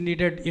vitrectomy is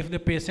needed if the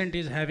patient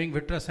is having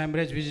vitreous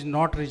hemorrhage which is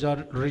not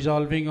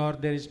resolving, or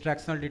there is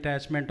tractional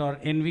detachment or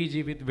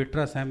NVG with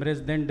vitreous hemorrhage,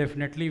 then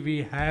definitely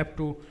we have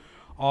to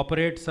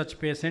operate such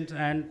patients.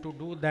 And to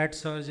do that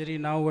surgery,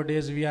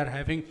 nowadays we are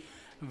having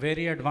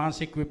very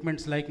advanced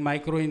equipments like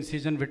micro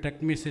incision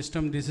vitrectomy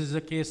system. This is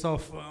a case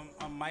of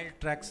a mild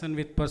traction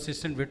with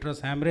persistent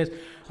vitreous hemorrhage.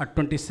 A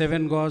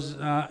 27 gauge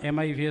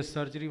MIVS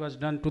surgery was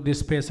done to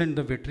this patient.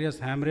 The vitreous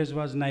hemorrhage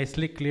was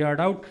nicely cleared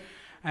out.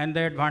 And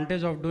the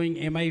advantage of doing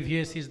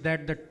MIVS is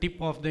that the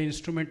tip of the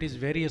instrument is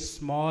very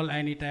small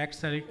and it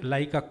acts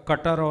like a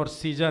cutter or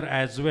scissor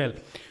as well.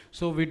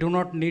 So we do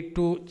not need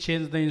to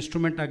change the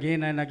instrument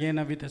again and again.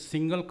 With a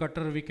single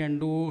cutter we can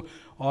do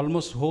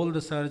almost whole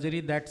the surgery.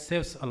 That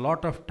saves a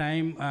lot of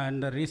time,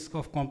 and the risk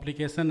of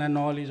complication and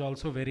all is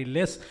also very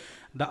less.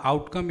 The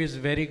outcome is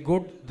very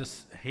good. The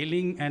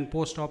healing and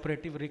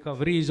post-operative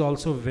recovery is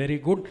also very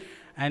good.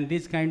 And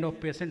this kind of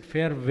patient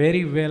fare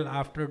very well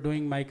after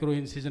doing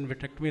micro-incision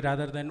vitrectomy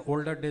rather than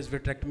older days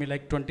vitrectomy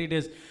like 20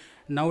 days.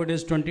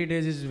 Nowadays 20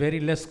 days is very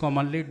less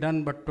commonly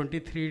done, but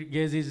 23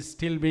 days is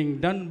still being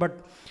done.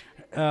 But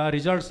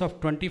results of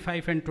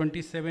 25 and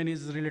 27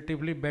 is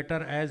relatively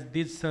better, as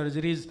these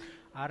surgeries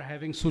are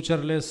having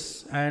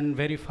sutureless and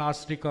very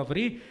fast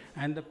recovery,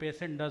 and the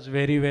patient does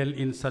very well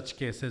in such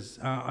cases.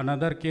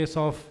 Another case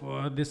of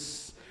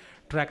this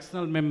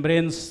tractional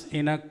membranes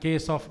in a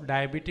case of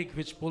diabetic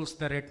which pulls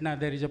the retina,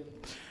 there is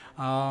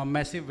a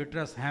massive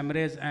vitreous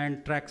hemorrhage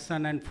and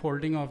traction and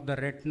folding of the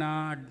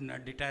retina,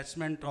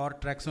 detachment or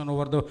traction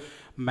over the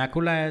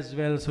macula as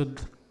well. So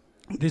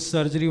this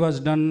surgery was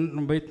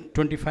done with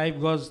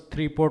 25 gauge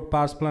 3-port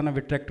pars plana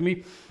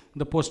vitrectomy.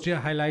 The posterior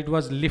highlight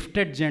was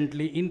lifted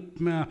gently.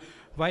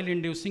 While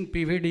inducing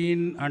PVD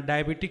in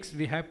diabetics,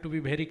 we have to be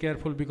very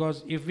careful,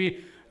 because if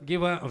we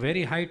give a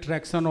very high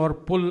traction or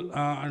pull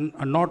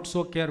not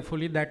so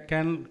carefully, that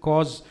can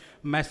cause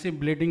massive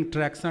bleeding,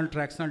 traction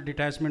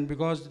detachment,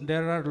 because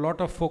there are a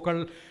lot of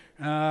focal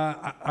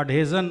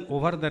adhesion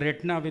over the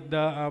retina with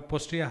the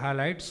posterior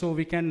highlight. So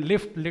we can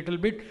lift little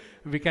bit,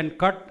 we can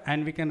cut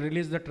and we can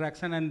release the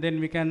traction, and then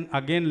we can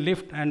again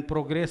lift and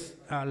progress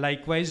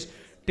likewise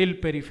till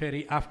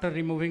periphery. After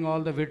removing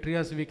all the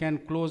vitreous, we can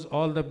close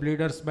all the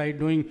bleeders by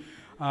doing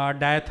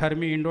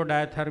diathermy,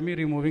 endodiathermy,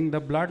 removing the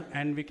blood,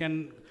 and we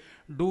can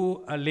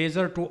do a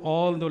laser to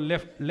all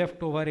the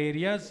leftover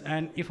areas.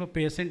 And if a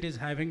patient is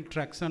having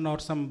traction or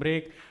some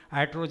break,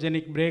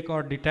 iatrogenic break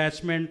or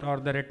detachment, or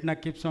the retina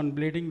keeps on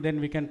bleeding,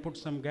 then we can put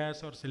some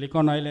gas or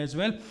silicone oil as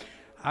well.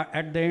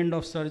 At the end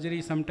of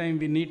surgery, sometimes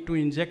we need to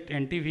inject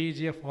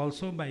anti-VEGF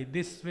also. By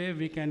this way,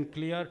 we can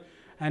clear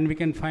and we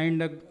can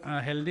find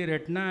a healthy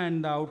retina,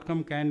 and the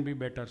outcome can be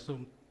better. So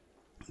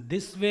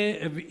this way,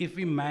 if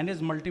we manage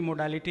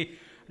multimodality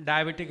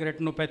diabetic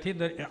retinopathy,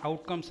 the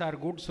outcomes are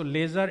good. So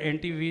laser,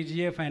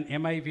 anti-VEGF and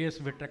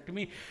MIVS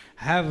vitrectomy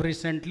have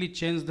recently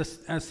changed the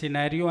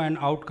scenario and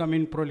outcome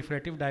in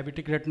proliferative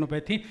diabetic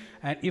retinopathy.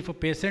 And if a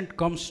patient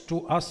comes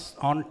to us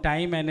on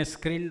time and is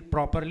screened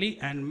properly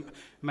and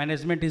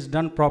management is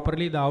done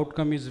properly, the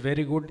outcome is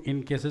very good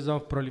in cases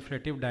of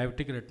proliferative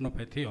diabetic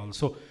retinopathy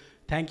also.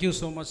 Thank you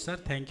so much, sir.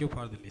 Thank you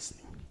for the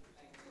listening.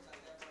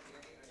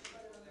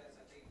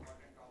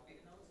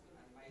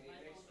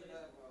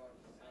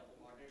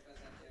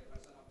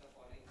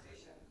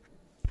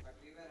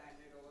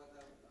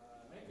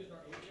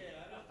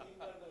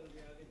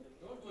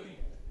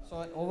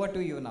 So over to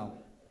you now.